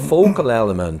 There's a focal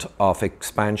element of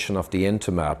expansion of the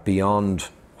intima beyond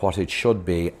what it should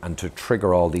be and to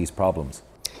trigger all these problems.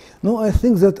 No, I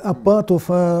think that a part of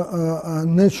a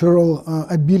natural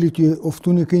ability of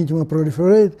tunica intima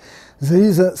proliferate, there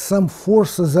is some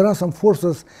forces. There are some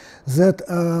forces that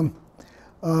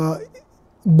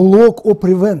block or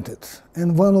prevent it,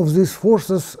 and one of these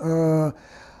forces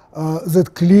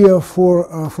that clear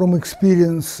from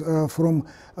experience, from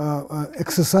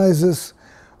exercises,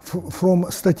 from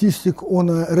statistic on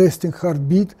a resting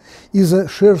heartbeat, is a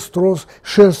shear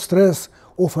stress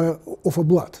of a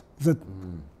blood that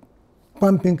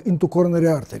pumping into coronary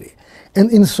artery. And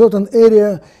in certain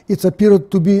area, it appeared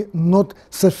to be not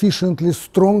sufficiently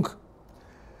strong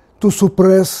to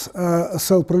suppress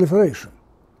cell proliferation.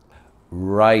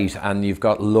 Right, and you've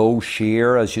got low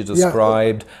shear, as you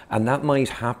described, and that might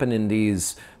happen in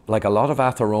these, like a lot of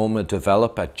atheroma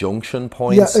develop at junction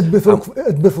points. Yeah, at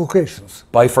bifurcations.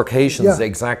 Bifurcations,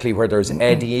 exactly, where there's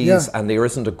eddies and there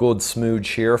isn't a good smooth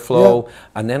shear flow.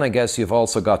 And then I guess you've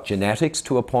also got genetics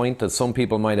to a point that some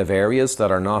people might have areas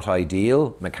that are not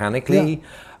ideal mechanically.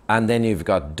 And then you've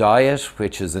got diet,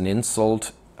 which is an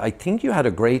insult. I think you had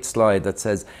a great slide that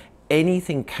says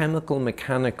anything chemical,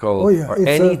 mechanical, or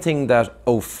anything that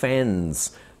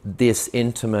offends this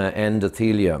intima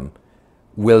endothelium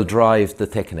will drive the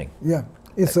thickening. Yeah,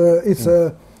 it's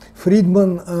a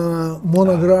Friedman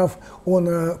monograph on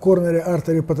coronary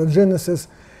artery pathogenesis.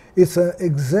 It's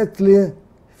exactly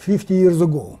 50 years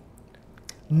ago,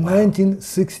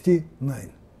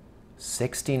 1969.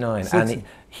 69, and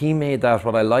he made that.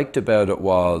 What I liked about it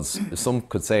was, some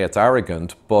could say it's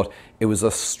arrogant, but it was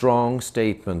a strong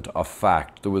statement of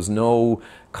fact. There was no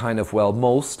kind of, well,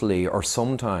 mostly or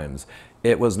sometimes.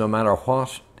 It was no matter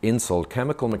what insult,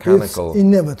 chemical, mechanical. It's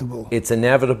inevitable. It's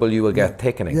inevitable you will get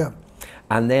thickening. Yeah.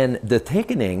 And then the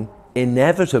thickening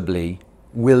inevitably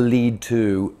will lead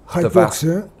to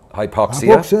hypoxia.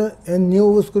 Hypoxia And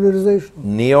neovascularization.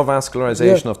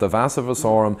 Neovascularization of the vasa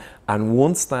vasorum, and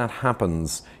once that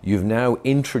happens, you've now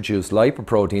introduced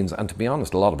lipoproteins and, to be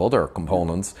honest, a lot of other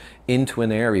components into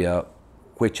an area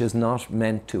which is not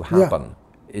meant to happen.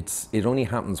 It only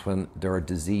happens when there are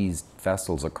diseased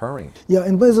vessels occurring. Yeah,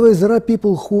 and by the way, there are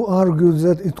people who argue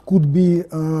that it could be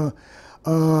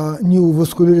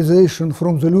neovascularization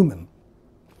from the lumen.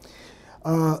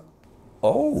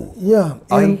 Yeah,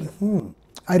 and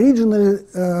originally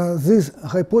this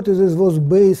hypothesis was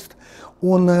based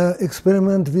on an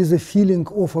experiment with a filling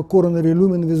of a coronary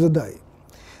lumen with a dye.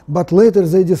 But later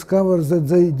they discovered that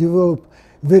they developed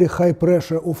very high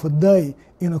pressure of a dye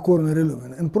in a coronary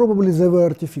lumen, and probably they were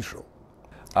artificial.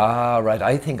 Ah, right.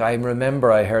 I think I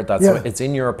remember I heard that. So it's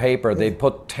in your paper. They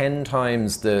put 10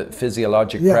 times the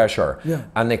physiologic pressure,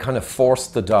 and they kind of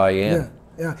forced the dye in.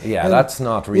 Yeah, and that's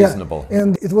not reasonable.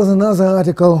 And it was another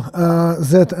article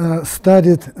that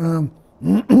studied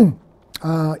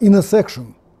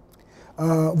intersection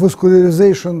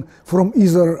vascularization from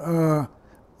either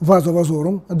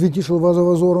vasovasorum, adventitial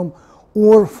vasovasorum,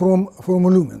 or from a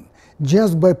lumen,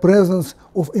 just by presence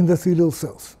of endothelial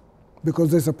cells, because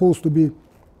they're supposed to be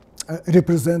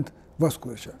represent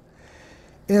vasculature.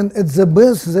 And at the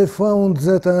best, they found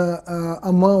that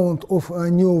amount of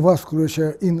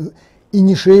neovasculature in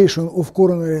initiation of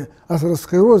coronary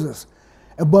atherosclerosis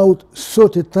about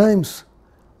 30 times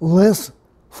less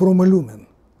from a lumen.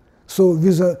 So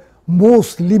with a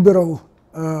most liberal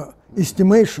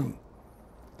estimation,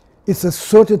 it's a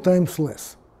 30 times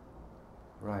less.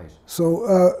 Right. So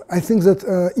I think that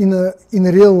in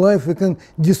real life we can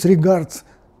disregard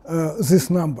this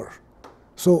number.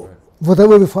 So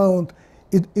whatever we found,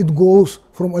 it goes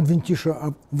from adventitia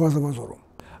up vasovasorum.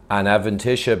 And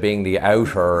adventitia being the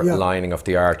outer lining of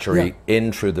the artery,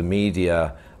 in through the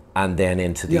media, and then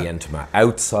into the intima,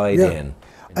 outside in.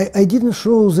 I didn't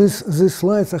show these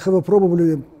slides. I have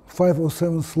probably 5 or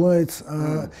 7 slides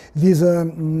with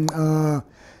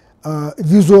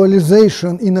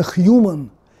visualization in a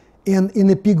human and in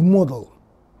a pig model.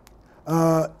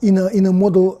 In a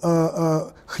model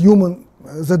human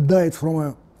that died from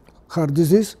a heart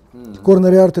disease,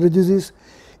 coronary artery disease,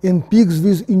 and pigs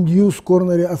with induced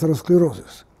coronary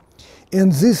atherosclerosis.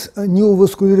 And this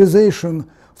neovascularization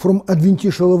from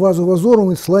adventitial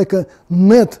vasovasorum is like a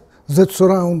net that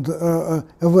surrounds a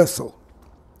vessel.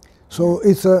 So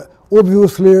it's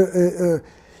obviously,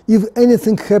 if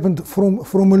anything happened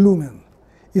from a lumen,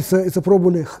 it's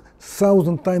probably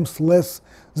 1,000 times less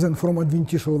than from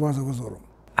adventitial vasovasorum.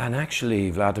 And actually,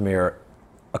 Vladimir,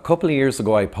 a couple of years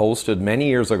ago many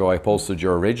years ago I posted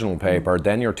your original paper,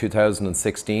 then your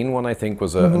 2016 one I think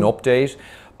was an update.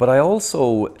 But I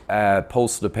also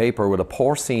posted a paper with a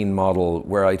porcine model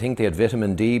where I think they had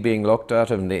vitamin D being looked at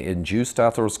and they induced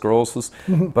atherosclerosis.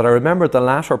 But I remember the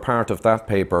latter part of that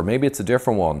paper, maybe it's a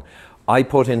different one, I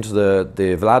put into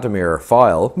the Vladimir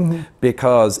file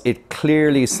because it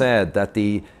clearly said that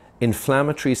the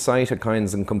inflammatory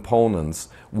cytokines and components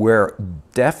were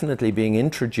definitely being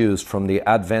introduced from the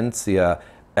adventitial,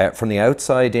 from the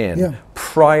outside in,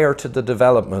 prior to the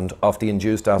development of the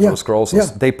induced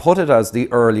atherosclerosis. They put it as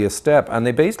the earliest step, and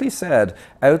they basically said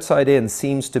outside in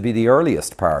seems to be the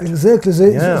earliest part. Exactly,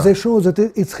 they show that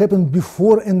it's happened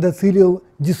before endothelial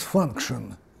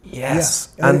dysfunction.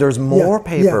 Yes, and there's more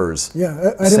papers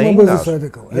I remember this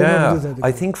article.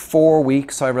 I think 4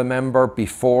 weeks, I remember,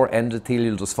 before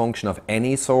endothelial dysfunction of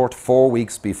any sort, 4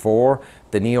 weeks before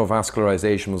the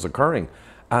neovascularization was occurring.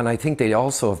 And I think they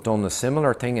also have done a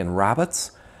similar thing in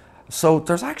rabbits. So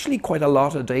there's actually quite a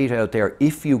lot of data out there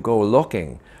if you go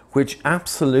looking, which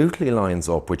absolutely lines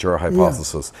up with your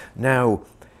hypothesis. Now,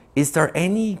 is there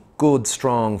any good,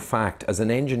 strong fact, as an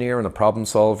engineer and a problem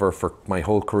solver for my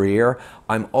whole career,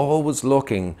 I'm always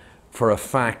looking for a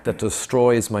fact that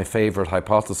destroys my favorite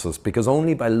hypothesis, because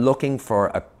only by looking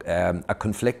for a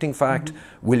conflicting fact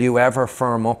will you ever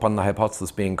firm up on the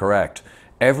hypothesis being correct.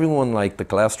 Everyone, like the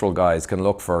cholesterol guys, can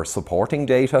look for supporting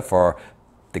data for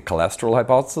the cholesterol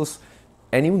hypothesis.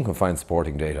 Anyone can find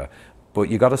supporting data, but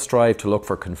you got to strive to look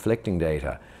for conflicting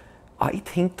data. I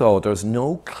think, though, there's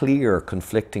no clear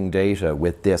conflicting data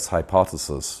with this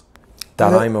hypothesis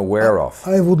that I'm aware of.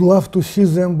 I would love to see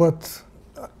them, but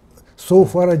so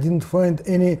far I didn't find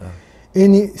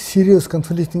any serious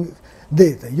conflicting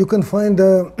data. You can find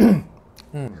a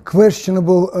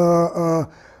questionable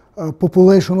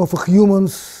population of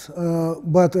humans,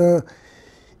 but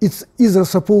it's either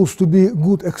supposed to be a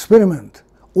good experiment,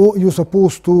 or you're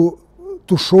supposed to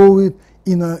show it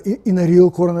in a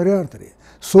real coronary artery.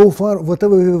 So far,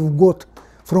 whatever we've got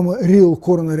from real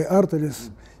coronary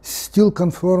arteries still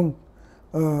confirm,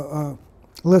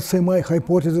 let's say, my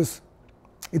hypothesis.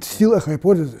 It's still a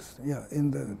hypothesis,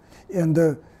 and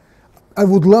I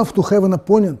would love to have an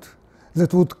opponent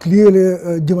that would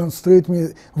clearly demonstrate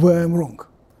me where I'm wrong.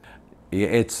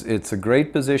 It's a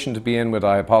great position to be in with a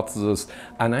hypothesis,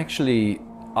 and actually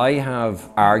I have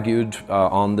argued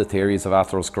on the theories of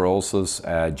atherosclerosis,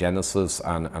 genesis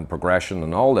and progression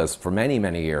and all this for many,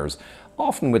 many years,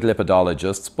 often with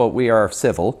lipidologists, but we are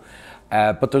civil.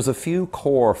 But there's a few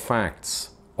core facts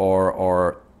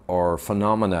or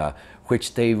phenomena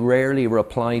which they rarely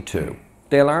reply to.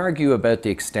 They'll argue about the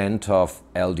extent of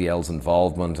LDL's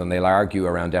involvement, and they'll argue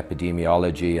around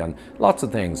epidemiology and lots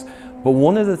of things. But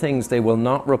one of the things they will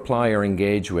not reply or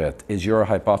engage with is your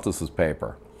hypothesis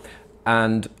paper.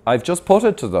 And I've just put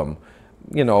it to them,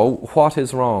 you know, what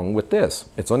is wrong with this?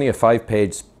 It's only a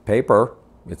 5-page paper.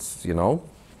 It's, you know,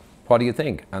 what do you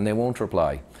think? And they won't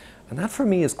reply. And that for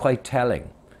me is quite telling,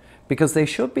 because they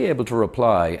should be able to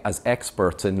reply as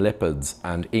experts in lipids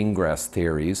and ingress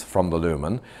theories from the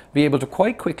lumen, be able to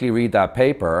quite quickly read that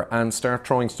paper and start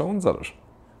throwing stones at it.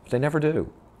 But they never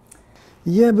do.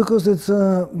 Yeah, because it's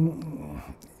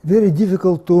very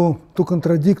difficult to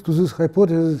contradict to this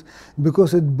hypothesis,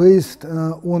 because it's based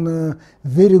on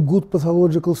very good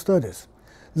pathological studies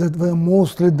that were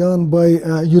mostly done by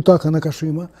Yutaka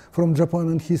Nakashima from Japan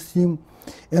and his team.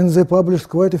 And they published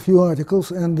quite a few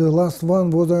articles, and the last one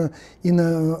was in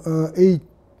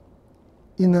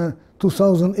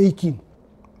 2018.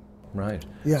 Right.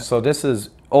 Yeah. So this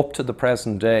is up to the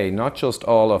present day, not just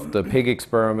all of the pig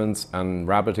experiments and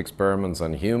rabbit experiments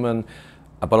and human,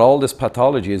 but all this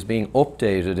pathology is being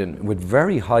updated with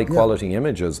very high quality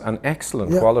images and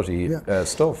excellent quality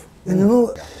stuff. And you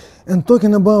know, and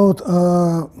talking about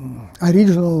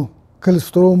original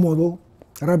cholesterol model,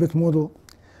 rabbit model,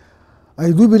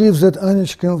 I do believe that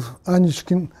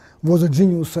Anichkin was a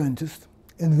genius scientist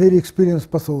and very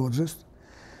experienced pathologist.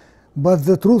 But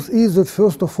the truth is that,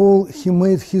 first of all, he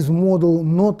made his model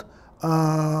not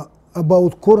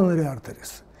about coronary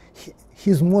arteries,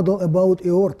 his model about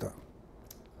aorta.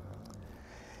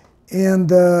 And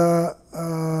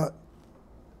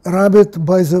rabbit,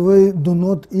 by the way, do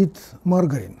not eat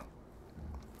margarine.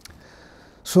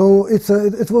 So it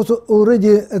was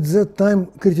already at that time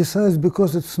criticized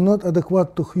because it's not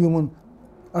adequate to human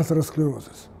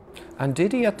atherosclerosis. And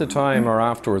did he at the time or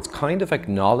afterwards kind of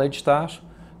acknowledge that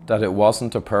that it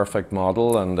wasn't a perfect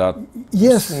model and that...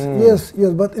 Yes, yes,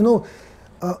 yes, but you know,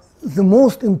 the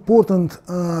most important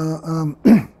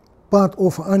part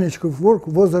of Anichkov's work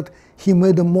was that he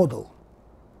made a model.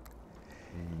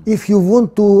 If you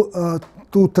want to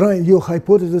try your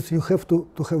hypothesis, you have to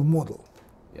have model.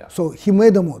 Yeah. So he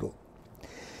made a model.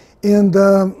 And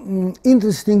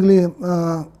interestingly,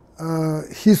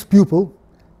 his pupil,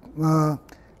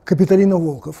 Kapitalina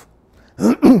Volkov,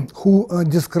 who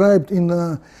described in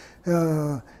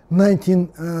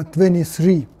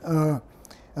 1923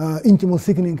 intimal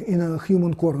thickening in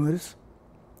human coronaries.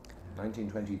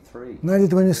 1923.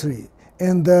 1923.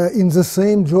 And in the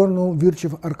same journal,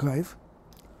 Virchow Archive.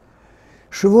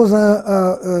 She was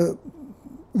a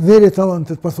very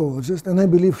talented pathologist, and I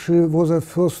believe she was the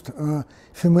first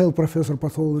female professor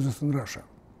pathologist in Russia,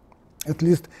 at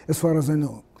least as far as I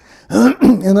know.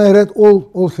 And I read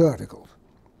all her articles.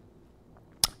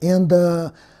 And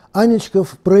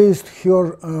Anichkov praised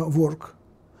her work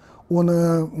on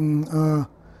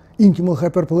intimal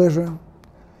hyperplasia.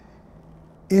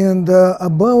 And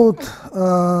about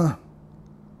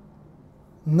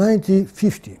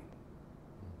 1950,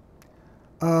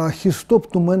 he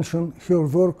stopped to mention her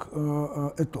work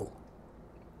at all.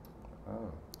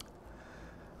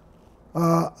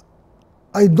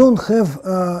 I don't have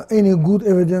any good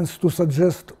evidence to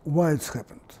suggest why it's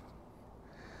happened.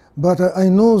 But I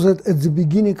know that at the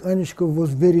beginning Anichkov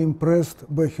was very impressed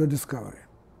by her discovery.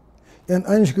 And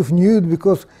Anichkov knew it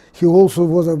because he also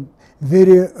was a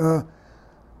very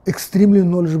extremely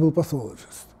knowledgeable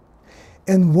pathologist.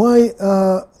 And why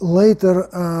later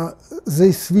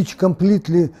they switched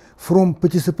completely from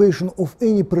participation of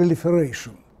any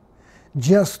proliferation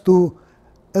just to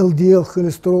LDL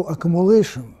cholesterol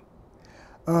accumulation,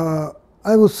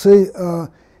 I would say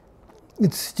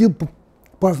it's still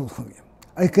puzzle for me.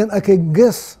 I can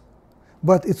guess,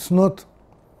 but it's not,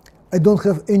 I don't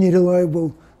have any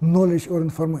reliable knowledge or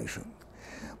information.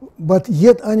 But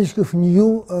yet Anichkov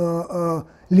knew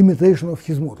limitation of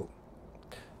his model.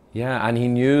 Yeah, and he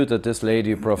knew that this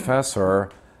lady professor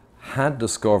had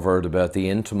discovered about the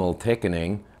intimal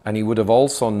thickening, and he would have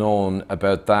also known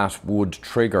about that would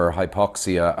trigger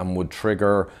hypoxia and would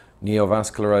trigger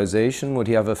neovascularization. Would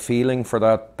he have a feeling for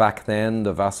that back then,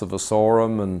 the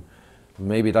vasivosorum, and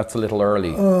maybe that's a little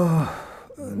early?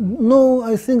 No,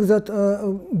 I think that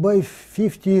by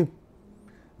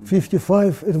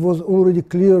 55 it was already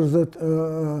clear that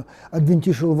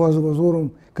adventitial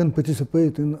vasivosorum can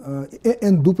participate in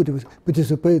and do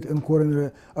participate in coronary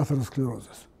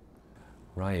atherosclerosis.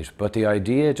 Right, but the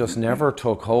idea just never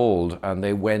took hold, and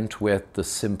they went with the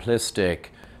simplistic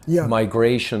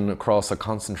migration across a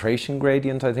concentration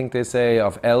gradient, I think they say,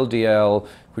 of LDL,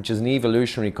 which is an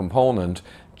evolutionary component,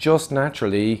 just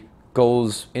naturally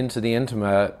goes into the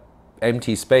intima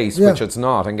empty space, which it's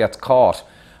not, and gets caught.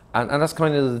 And that's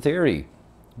kind of the theory.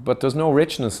 But there's no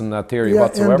richness in that theory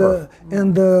whatsoever.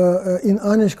 And in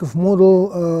Anichkov's model,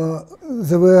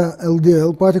 there were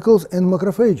LDL particles and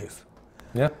macrophages.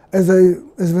 Yeah. As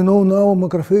we know now,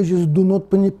 macrophages do not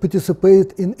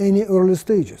participate in any early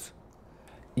stages.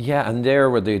 Yeah, and there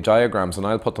were the diagrams, and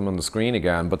I'll put them on the screen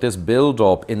again, but this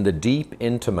build-up in the deep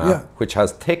intima, which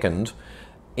has thickened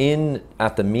in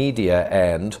at the media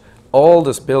end, all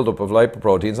this build-up of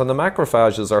lipoproteins, and the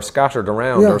macrophages are scattered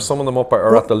around, or some of them up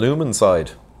are at the lumen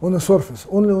side. On the surface,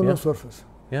 only on the surface.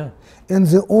 Yeah. And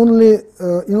the only,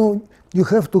 you know, you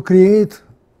have to create,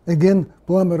 again,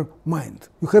 plumber mind.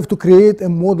 You have to create a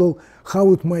model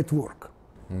how it might work.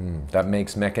 That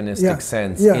makes mechanistic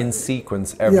sense in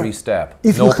sequence every step.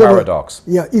 If no paradox.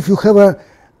 If you have a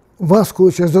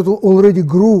vasculature that already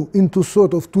grew into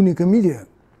sort of tunica media,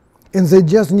 and they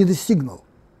just need a signal.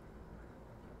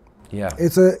 Yeah.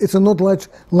 It's a not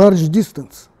large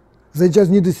distance. They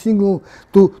just need a signal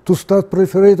to start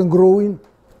proliferate and growing.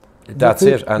 That's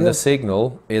it. And the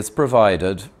signal is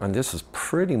provided, and this is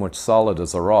pretty much solid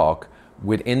as a rock,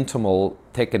 with intimal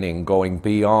thickening going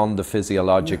beyond the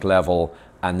physiologic level,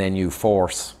 and then you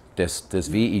force this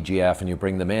VEGF and you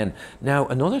bring them in. Now,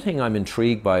 another thing I'm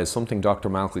intrigued by is something Dr.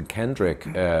 Malcolm Kendrick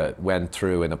went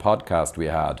through in a podcast we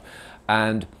had,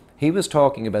 and he was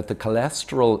talking about the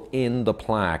cholesterol in the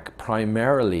plaque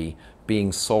primarily being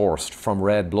sourced from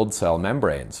red blood cell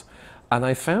membranes. And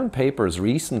I found papers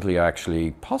recently,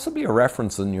 actually, possibly a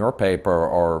reference in your paper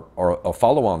or a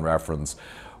follow-on reference,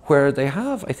 where they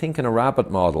have, I think in a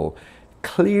rabbit model,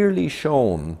 clearly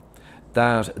shown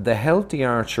that the healthy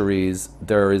arteries,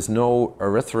 there is no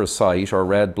erythrocyte or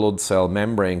red blood cell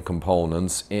membrane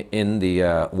components in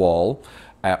the wall,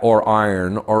 or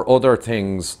iron or other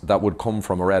things that would come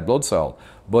from a red blood cell.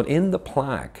 But in the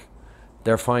plaque,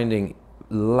 they're finding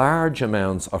large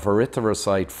amounts of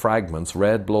erythrocyte fragments,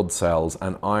 red blood cells,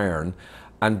 and iron.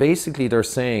 And basically they're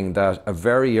saying that a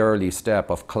very early step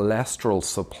of cholesterol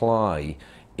supply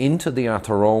into the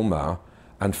atheroma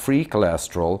and free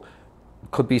cholesterol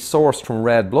could be sourced from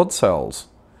red blood cells.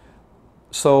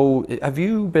 So have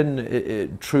you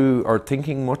been through or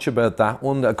thinking much about that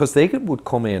one? Because they would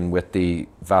come in with the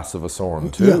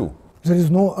vasovasorum too. Yeah. There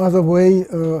is no other way,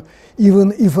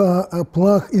 even if a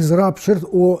plaque is ruptured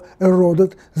or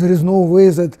eroded, there is no way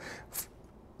that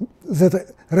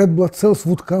red blood cells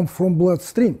would come from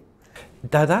bloodstream.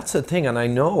 That's the thing, and I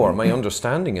know, or my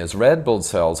understanding is, red blood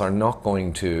cells are not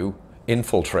going to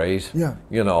infiltrate,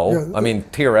 you know. Yeah. I mean,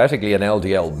 theoretically an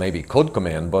LDL maybe could come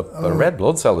in, but a red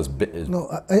blood cell is... No,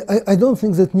 I don't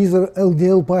think that neither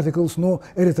LDL particles nor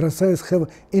erythrocytes have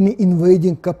any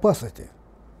invading capacity.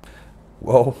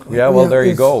 Well, yeah, well, there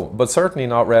you go. But certainly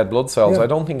not red blood cells. I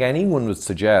don't think anyone would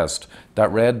suggest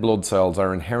that red blood cells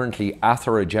are inherently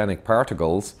atherogenic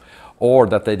particles or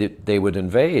that they would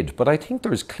invade. But I think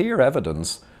there's clear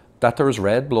evidence that there's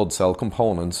red blood cell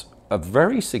components, a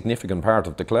very significant part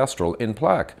of the cholesterol in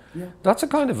plaque. That's a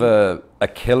kind of a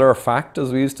killer fact,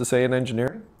 as we used to say in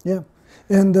engineering. Yeah,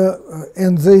 and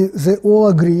they all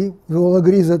agree. They all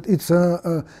agree that it's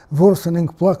worsening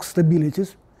plaque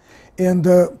stabilities, and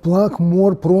plaque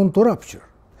more prone to rupture.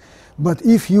 But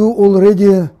if you already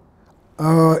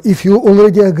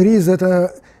agree that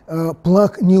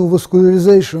plaque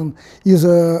neovascularization is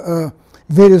a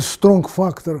very strong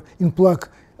factor in plaque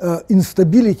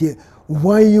instability,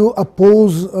 why you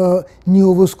oppose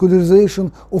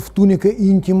neovascularization of tunica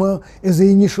intima as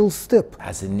the initial step?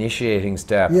 As initiating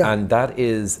step, and that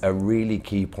is a really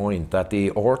key point, that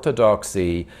the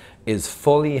orthodoxy is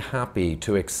fully happy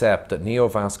to accept that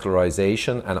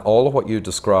neovascularization and all of what you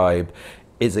describe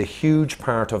is a huge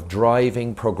part of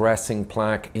driving progressing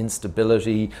plaque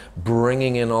instability,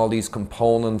 bringing in all these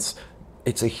components.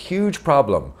 It's a huge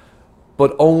problem,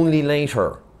 but only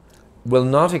later. Will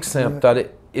not accept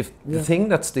that if the thing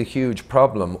that's the huge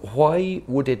problem, why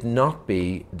would it not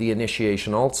be the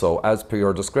initiation also, as per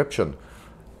your description?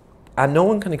 And no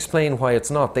one can explain why it's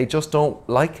not. They just don't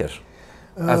like it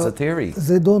as a theory.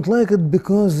 They don't like it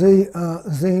because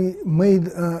they made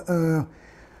a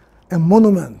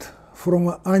monument from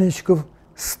Anichkov's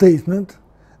statement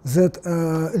that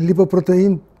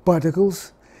lipoprotein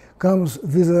particles comes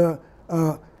with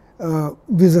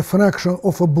a fraction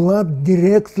of a blood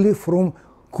directly from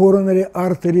coronary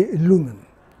artery lumen.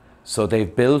 So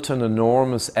they've built an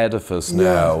enormous edifice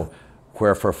now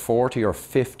where for 40 or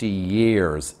 50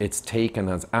 years it's taken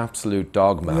as absolute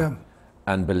dogma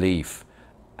and belief.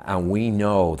 And we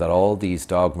know that all these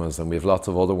dogmas, and we have lots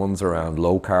of other ones around,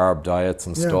 low carb diets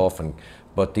and stuff,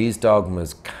 but these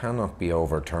dogmas cannot be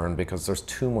overturned because there's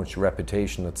too much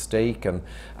reputation at stake. And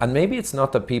maybe it's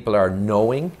not that people are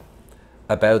knowing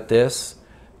about this.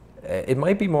 It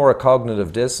might be more a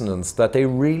cognitive dissonance that they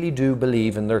really do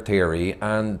believe in their theory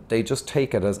and they just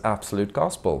take it as absolute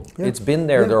gospel. It's been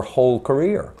there their whole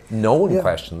career. No one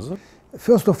questions it.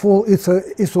 First of all,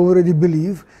 it's already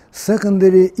believed.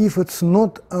 Secondary, if it's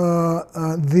not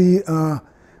the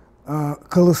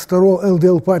cholesterol,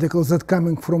 LDL particles that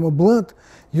coming from a blood,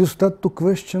 you start to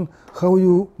question how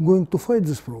you going to fight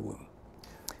this problem.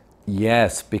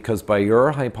 Yes, because by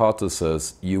your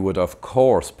hypothesis, you would of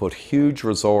course put huge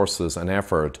resources and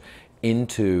effort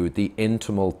into the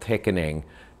intimal thickening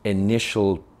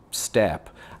initial step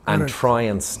and try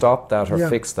and stop that or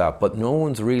fix that. But no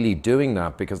one's really doing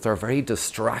that because they're very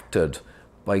distracted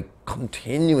by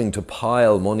continuing to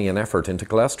pile money and effort into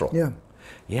cholesterol.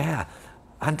 Yeah.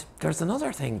 And there's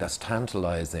another thing that's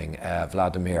tantalizing,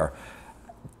 Vladimir.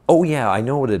 Oh yeah, I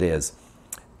know what it is.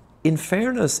 In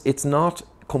fairness, it's not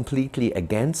completely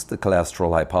against the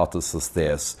cholesterol hypothesis,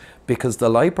 this, because the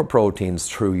lipoproteins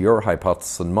through your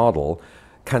hypothesis and model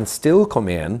can still come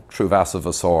in through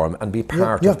vasovasorum and be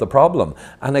part of the problem.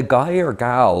 And a guy or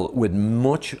gal with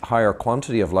much higher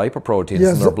quantity of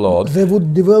lipoproteins in their blood, they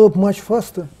would develop much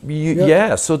faster.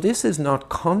 So this is not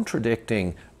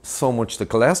contradicting so much the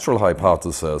cholesterol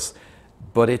hypothesis,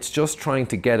 but it's just trying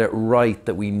to get it right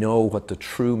that we know what the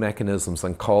true mechanisms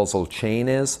and causal chain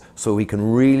is, so we can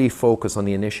really focus on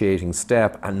the initiating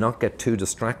step and not get too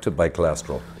distracted by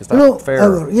cholesterol. Is that fair?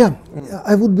 Ivor,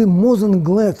 I would be more than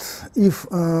glad if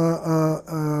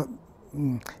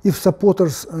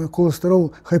supporters'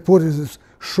 cholesterol hypothesis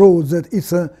showed that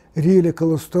it's a really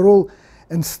cholesterol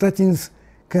and statins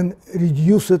can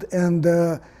reduce it, and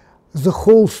the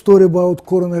whole story about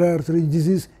coronary artery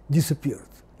disease disappeared.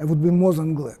 I would be more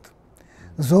than glad.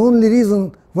 The only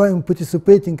reason why I'm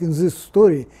participating in this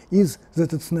story is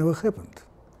that it's never happened.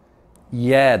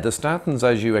 Yeah, the statins,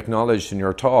 as you acknowledged in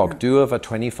your talk, do have a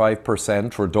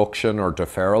 25% reduction or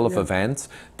deferral of events.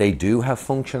 They do have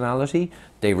functionality.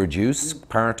 They reduce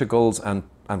particles and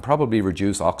probably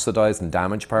reduce oxidized and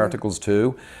damaged particles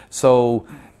too. So,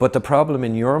 but the problem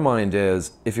in your mind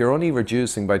is, if you're only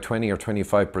reducing by 20 or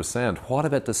 25%, what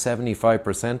about the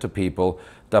 75% of people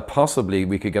that possibly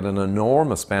we could get an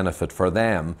enormous benefit for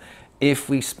them if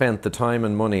we spent the time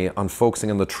and money on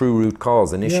focusing on the true root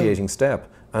cause, initiating step,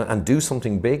 and do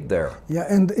something big there. Yeah,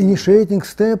 and initiating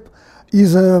step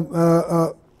is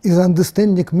is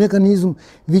understanding mechanism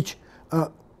which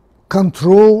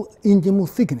control intimal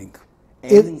thickening.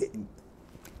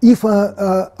 If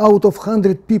out of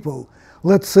 100 people,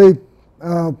 let's say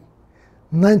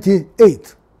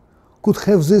 98 could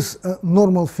have this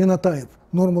normal phenotype,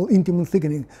 normal intimal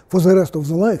thickening for the rest of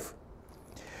the life,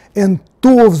 and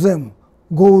 2 of them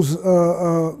goes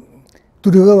to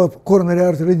develop coronary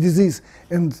artery disease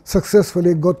and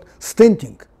successfully got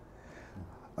stenting,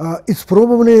 it's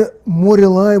probably more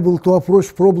reliable to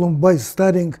approach problem by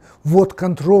studying what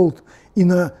controlled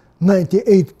in a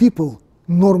 98 people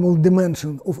normal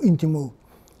dimension of intimal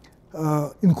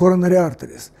in coronary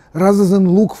arteries, rather than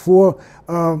look for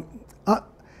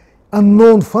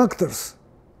unknown factors,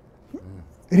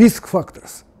 risk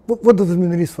factors. What does it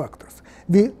mean, risk factors?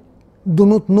 We do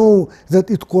not know that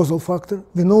it's causal factor.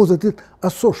 We know that it's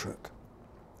associate.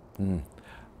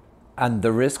 And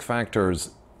the risk factors,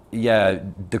 yeah,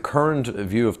 the current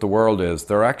view of the world is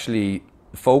they're actually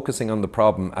focusing on the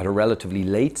problem at a relatively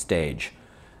late stage,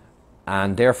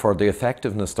 and therefore the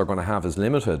effectiveness they're going to have is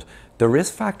limited. The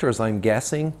risk factors, I'm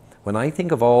guessing, when I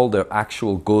think of all the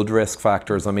actual good risk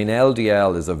factors, I mean,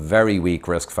 LDL is a very weak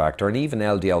risk factor, and even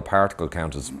LDL particle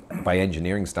count is, by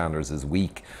engineering standards, is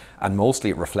weak, and mostly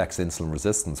it reflects insulin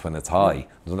resistance when it's high.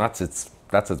 So that's its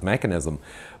mechanism.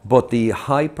 But the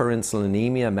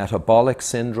hyperinsulinemia, metabolic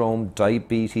syndrome,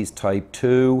 diabetes type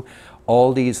 2,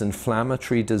 all these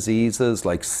inflammatory diseases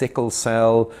like sickle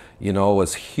cell, you know,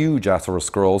 is huge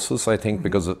atherosclerosis, I think,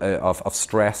 because of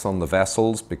stress on the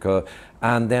vessels.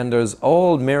 And then there's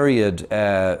all myriad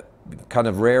kind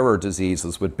of rarer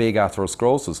diseases with big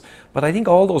atherosclerosis. But I think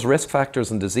all those risk factors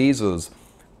and diseases,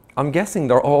 I'm guessing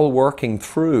they're all working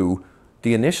through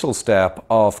the initial step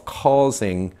of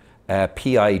causing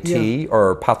PIT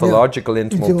or pathological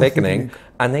intimal thickening,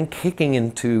 and then kicking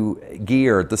into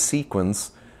gear the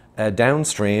sequence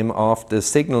downstream of the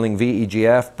signaling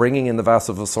VEGF, bringing in the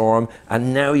vasa vasorum,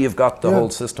 and now you've got the whole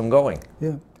system going.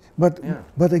 Yeah,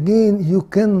 but again, you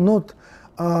cannot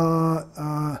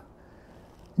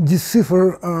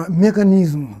decipher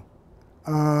mechanism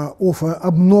of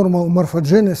abnormal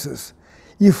morphogenesis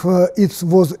if it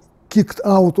was kicked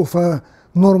out of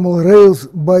normal rails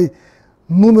by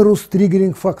numerous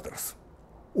triggering factors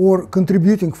or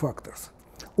contributing factors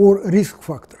or risk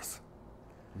factors.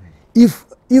 If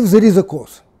there is a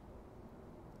cause,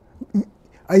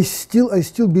 I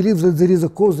still believe that there is a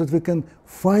cause that we can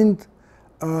find,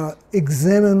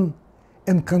 examine,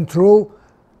 and control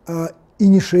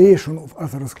initiation of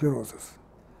atherosclerosis.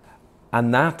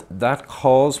 And that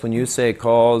cause, when you say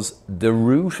cause, the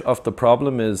root of the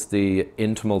problem is the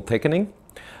intimal thickening.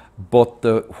 But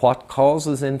what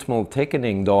causes intimal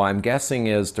thickening, though, I'm guessing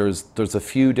is there's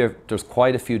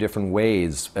quite a few different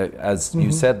ways. As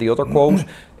you said, the other quote,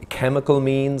 chemical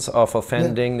means of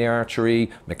offending the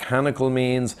artery, mechanical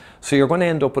means. So you're going to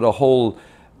end up with a whole,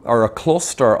 or a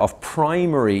cluster of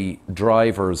primary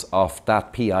drivers of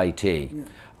that PIT.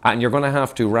 And you're going to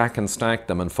have to rack and stack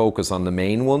them and focus on the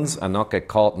main ones and not get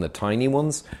caught in the tiny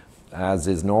ones, as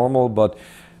is normal. But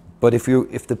if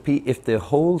the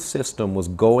whole system was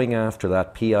going after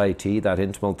that PIT, that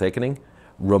intimal thickening,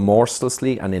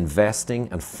 remorselessly and investing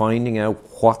and finding out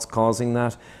what's causing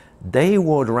that, they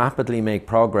would rapidly make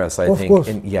progress, I think. Of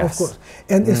course.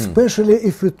 And especially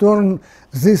if we turn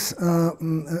this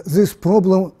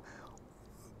problem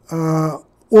all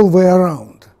the way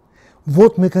around.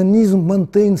 What mechanism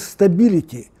maintains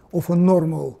stability of a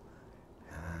normal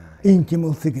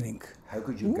intimal thickening? How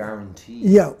could you guarantee?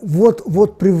 Yeah,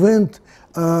 what prevent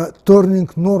turning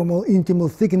normal intimal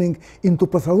thickening into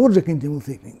pathologic intimal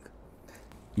thickening?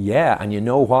 Yeah, and you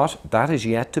know what? That is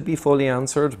yet to be fully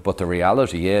answered, but the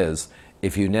reality is,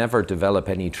 if you never develop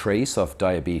any trace of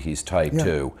diabetes type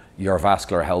 2, your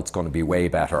vascular health's going to be way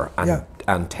better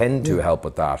and tend to help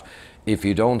with that. If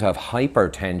you don't have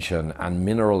hypertension and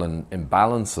mineral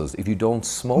imbalances, if you don't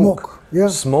smoke,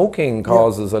 smoking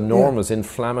causes enormous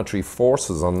inflammatory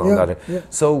forces on that.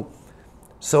 So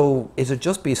it'd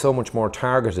just be so much more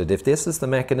targeted. If this is the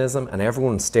mechanism and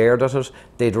everyone stared at it,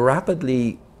 they'd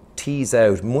rapidly tease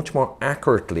out much more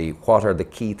accurately what are the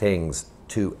key things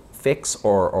to fix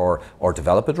or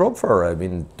develop a drug for? I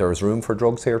mean, there's room for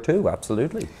drugs here too,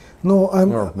 absolutely. No,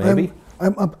 Or maybe?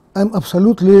 I'm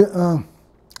absolutely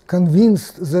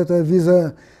convinced that with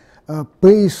the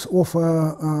pace of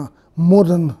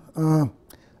modern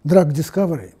drug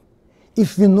discovery,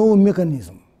 if we know a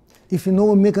mechanism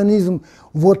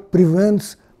what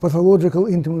prevents pathological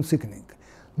intimate thickening,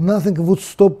 nothing would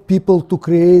stop people to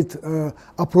create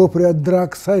appropriate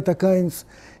drug cytokines,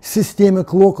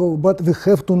 systemic, local, but we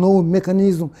have to know a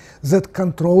mechanism that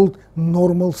controlled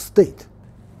normal state.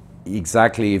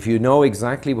 Exactly. If you know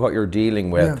exactly what you're dealing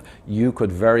with, Yeah. you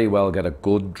could very well get a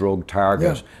good drug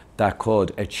target Yeah. that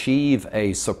could achieve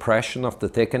a suppression of the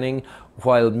thickening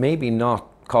while maybe not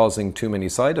causing too many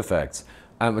side effects.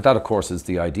 And that, of course, is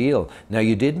the ideal. Now,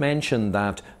 you did mention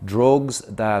that drugs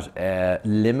that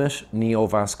limit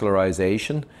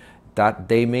neovascularization, that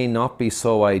they may not be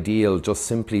so ideal, just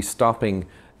simply stopping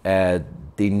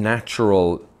the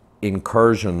natural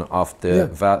incursion of the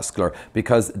vascular,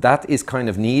 because that is kind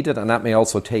of needed, and that may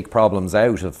also take problems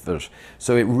out of it.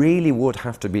 So it really would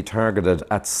have to be targeted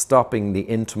at stopping the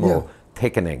intimal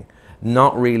thickening,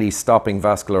 not really stopping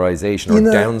vascularization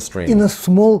or downstream. In a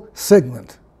small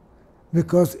segment,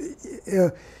 because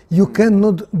you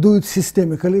cannot do it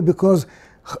systemically, because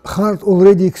heart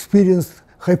already experienced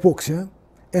hypoxia,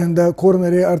 and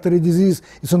coronary artery disease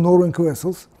is a narrowing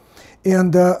vessels.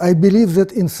 And I believe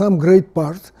that in some great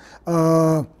part,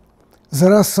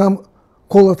 there are some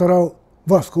collateral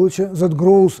vasculature that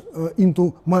grows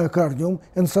into myocardium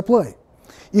and supply.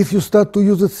 If you start to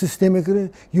use it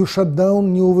systemically, you shut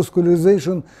down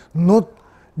neovascularization, not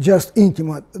just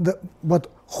intimate, but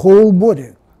whole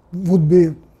body would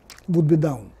be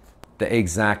down.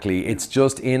 Exactly. It's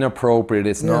just inappropriate.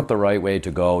 It's not the right way to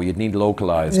go. You'd need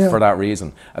localized for that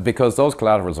reason. Because those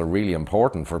collaterals are really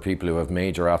important for people who have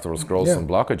major atherosclerosis and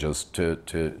blockages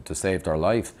to save their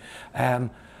life.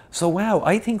 So wow,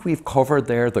 I think we've covered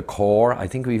there the core. I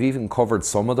think we've even covered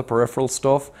some of the peripheral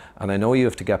stuff. And I know you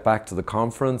have to get back to the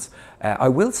conference. I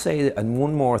will say, and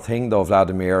one more thing though,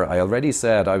 Vladimir, I already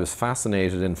said I was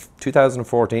fascinated. In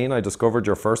 2014, I discovered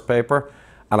your first paper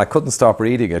and I couldn't stop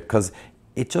reading it because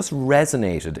it just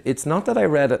resonated. It's not that I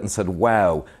read it and said,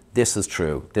 wow, this is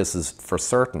true, this is for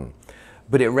certain.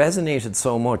 But it resonated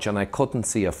so much and I couldn't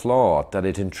see a flaw that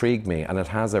it intrigued me, and it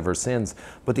has ever since.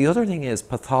 But the other thing is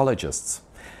pathologists.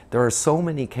 There are so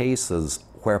many cases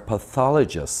where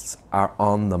pathologists are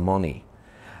on the money.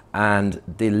 And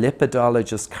the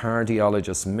lipidologists,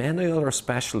 cardiologists, many other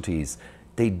specialties,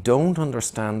 they don't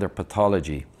understand their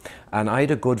pathology. And I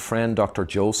had a good friend, Dr.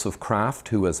 Joseph Kraft,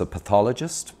 who was a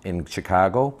pathologist in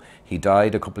Chicago. He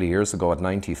died a couple of years ago at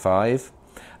 95.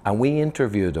 And we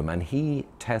interviewed him, and he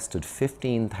tested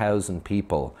 15,000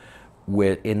 people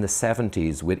in the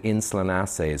 70s with insulin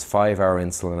assays, 5-hour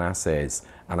insulin assays.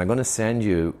 And I'm going to send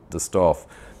you the stuff.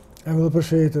 I will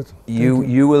appreciate it.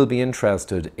 You will be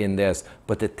interested in this.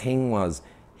 But the thing was,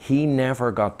 he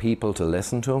never got people to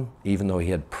listen to him, even though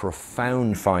he had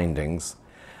profound findings.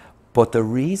 But the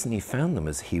reason he found them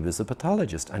is he was a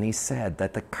pathologist, and he said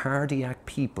that the cardiac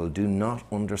people do not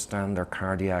understand their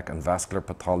cardiac and vascular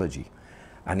pathology.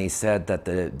 And he said that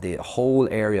the whole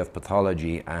area of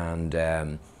pathology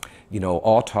and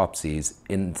autopsies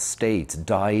in the States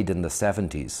died in the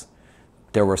 70s.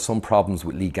 There were some problems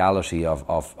with legality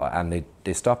and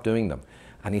they stopped doing them.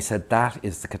 And he said that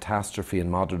is the catastrophe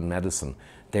in modern medicine.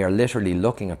 They are literally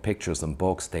looking at pictures and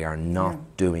books. They are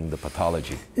not doing the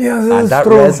pathology. Yeah, and that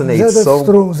true. resonates that is so.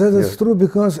 True. That is true,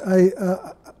 because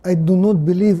I do not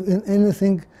believe in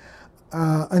anything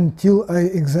until I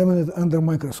examine it under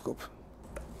microscope.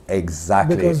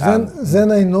 Exactly. Because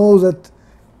then I know that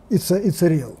it's a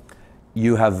real.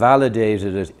 You have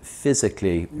validated it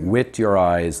physically with your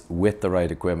eyes, with the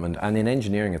right equipment. And in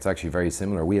engineering, it's actually very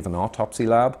similar. We have an autopsy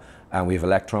lab, and we have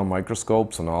electron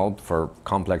microscopes and all for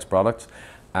complex products.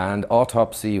 And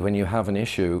autopsy, when you have an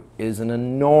issue, is an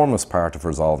enormous part of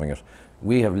resolving it.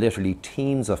 We have literally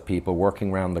teams of people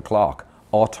working around the clock,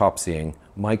 autopsying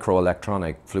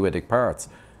microelectronic fluidic parts.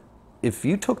 If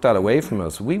you took that away from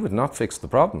us, we would not fix the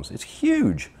problems. It's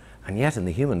huge. And yet in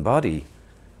the human body,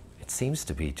 it seems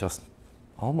to be just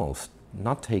almost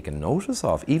not taken notice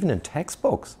of, even in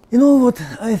textbooks. You know what,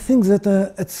 I think that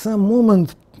at some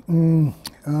moment,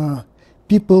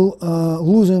 people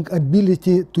losing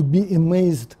ability to be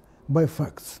amazed by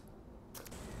facts.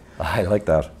 I like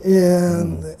that.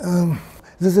 And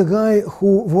there's a guy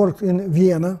who worked in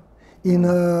Vienna in,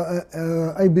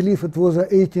 I believe it was the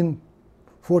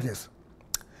 1840s.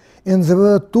 And there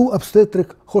were 2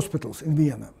 obstetric hospitals in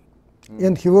Vienna.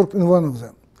 And he worked in one of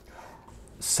them.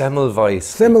 Semmelweis.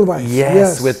 Semmelweis.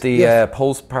 Yes, with the yes.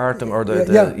 postpartum or the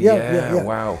yeah.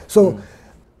 Wow. So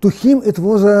to him it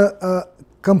was a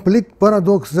complete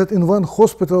paradox that in one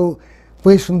hospital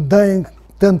patient dying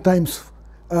 10 times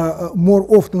more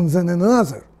often than in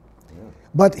another.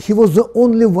 But he was the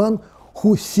only one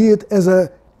who see it as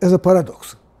a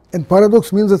paradox. And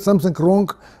paradox means that something wrong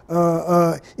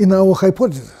in our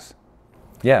hypothesis.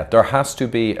 Yeah, there has to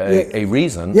be a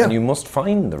reason, and you must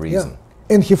find the reason.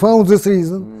 And he found this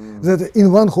reason that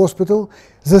in one hospital,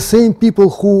 the same people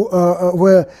who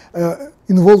were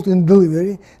involved in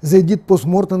delivery, they did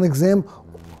post-mortem exam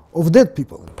of dead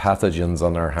people. Pathogens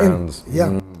on our hands.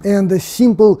 And the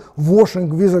simple washing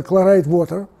with a chloride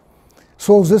water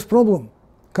solves this problem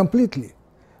completely.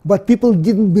 But people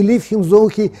didn't believe him, though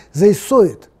they saw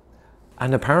it.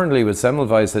 And apparently with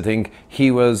Semmelweis, I think he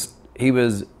was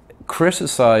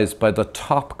criticized by the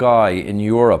top guy in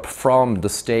Europe from the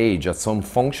stage at some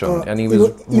function, and he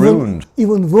was ruined.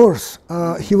 Even worse,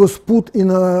 he was put in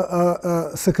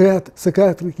a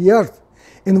psychiatric yard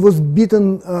and was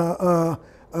beaten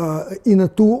in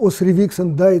 2 or 3 weeks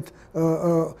and died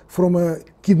from a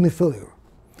kidney failure.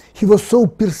 He was so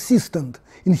persistent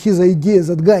in his idea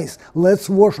that, guys, let's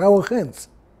wash our hands.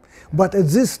 But at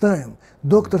this time,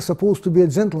 doctor's supposed to be a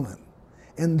gentleman,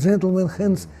 and gentleman's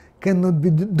hands cannot be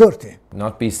dirty.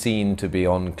 Not be seen to be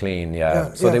unclean,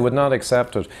 so they would not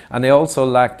accept it. And they also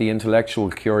lack the intellectual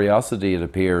curiosity, it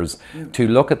appears, to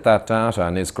look at that data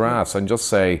and his graphs and just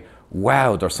say,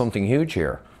 wow, there's something huge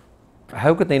here.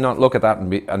 How could they not look at that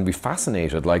and be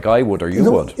fascinated like I would or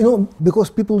you would? You know,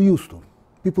 because people used to.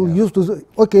 People used to say,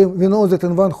 okay, we know that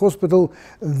in one hospital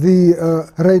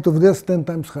the rate of death is 10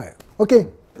 times higher. Okay,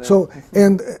 so,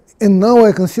 and now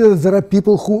I consider that there are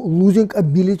people who losing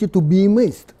ability to be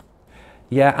amazed.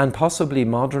 Yeah, and possibly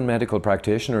modern medical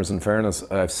practitioners, in fairness,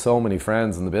 I have so many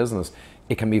friends in the business,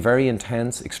 it can be very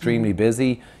intense, extremely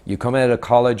busy. You come out of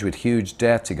college with huge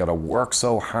debts, you got to work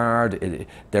so hard,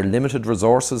 they're limited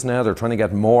resources now, they're trying to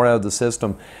get more out of the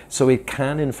system. So it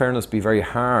can, in fairness, be very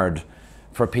hard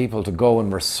for people to go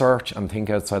and research and think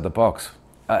outside the box.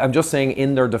 I'm just saying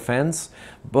in their defense,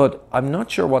 but I'm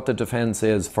not sure what the defense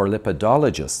is for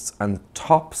lipidologists and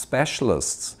top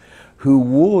specialists who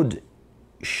would,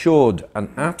 should, and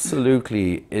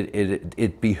absolutely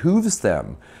it behooves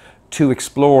them to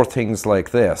explore things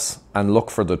like this and look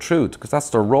for the truth, because that's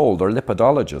their role. They're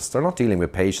lipidologists. They're not dealing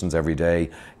with patients every day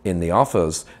in the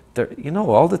office. You know,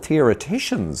 all the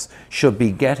theoreticians should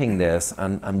be getting this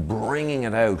and bringing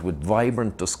it out with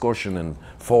vibrant discussion in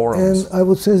forums. And I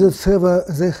would say that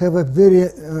they have a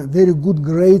very good,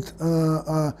 great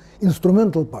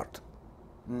instrumental part.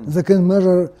 They can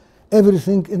measure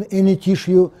everything in any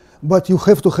tissue, but you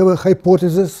have to have a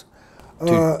hypothesis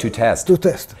to test. To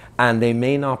test. And they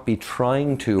may not be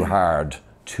trying too hard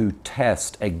to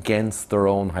test against their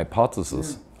own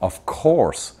hypothesis. Of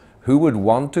course. Who would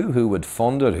want to? Who would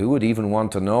fund it? Who would even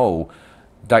want to know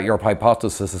that your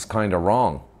hypothesis is kind of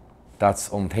wrong? That's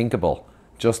unthinkable.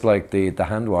 Just like the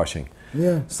hand washing.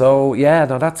 Yeah. So yeah,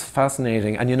 no, that's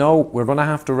fascinating. And you know, we're going to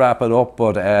have to wrap it up,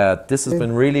 but this has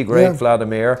been really great,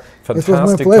 Vladimir. Fantastic. It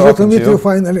was my pleasure to meet you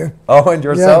finally. Oh, and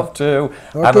yourself too.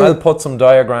 Okay. And I'll put some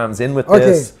diagrams in with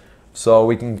this so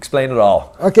we can explain it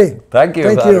all. Okay. Thank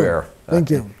you, Vladimir.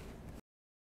 Thank you.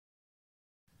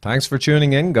 Thanks for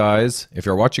tuning in, guys. If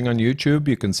you're watching on YouTube,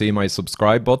 you can see my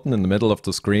subscribe button in the middle of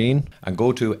the screen, and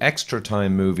go to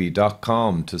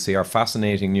extratimemovie.com to see our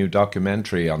fascinating new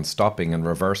documentary on stopping and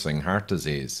reversing heart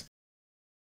disease.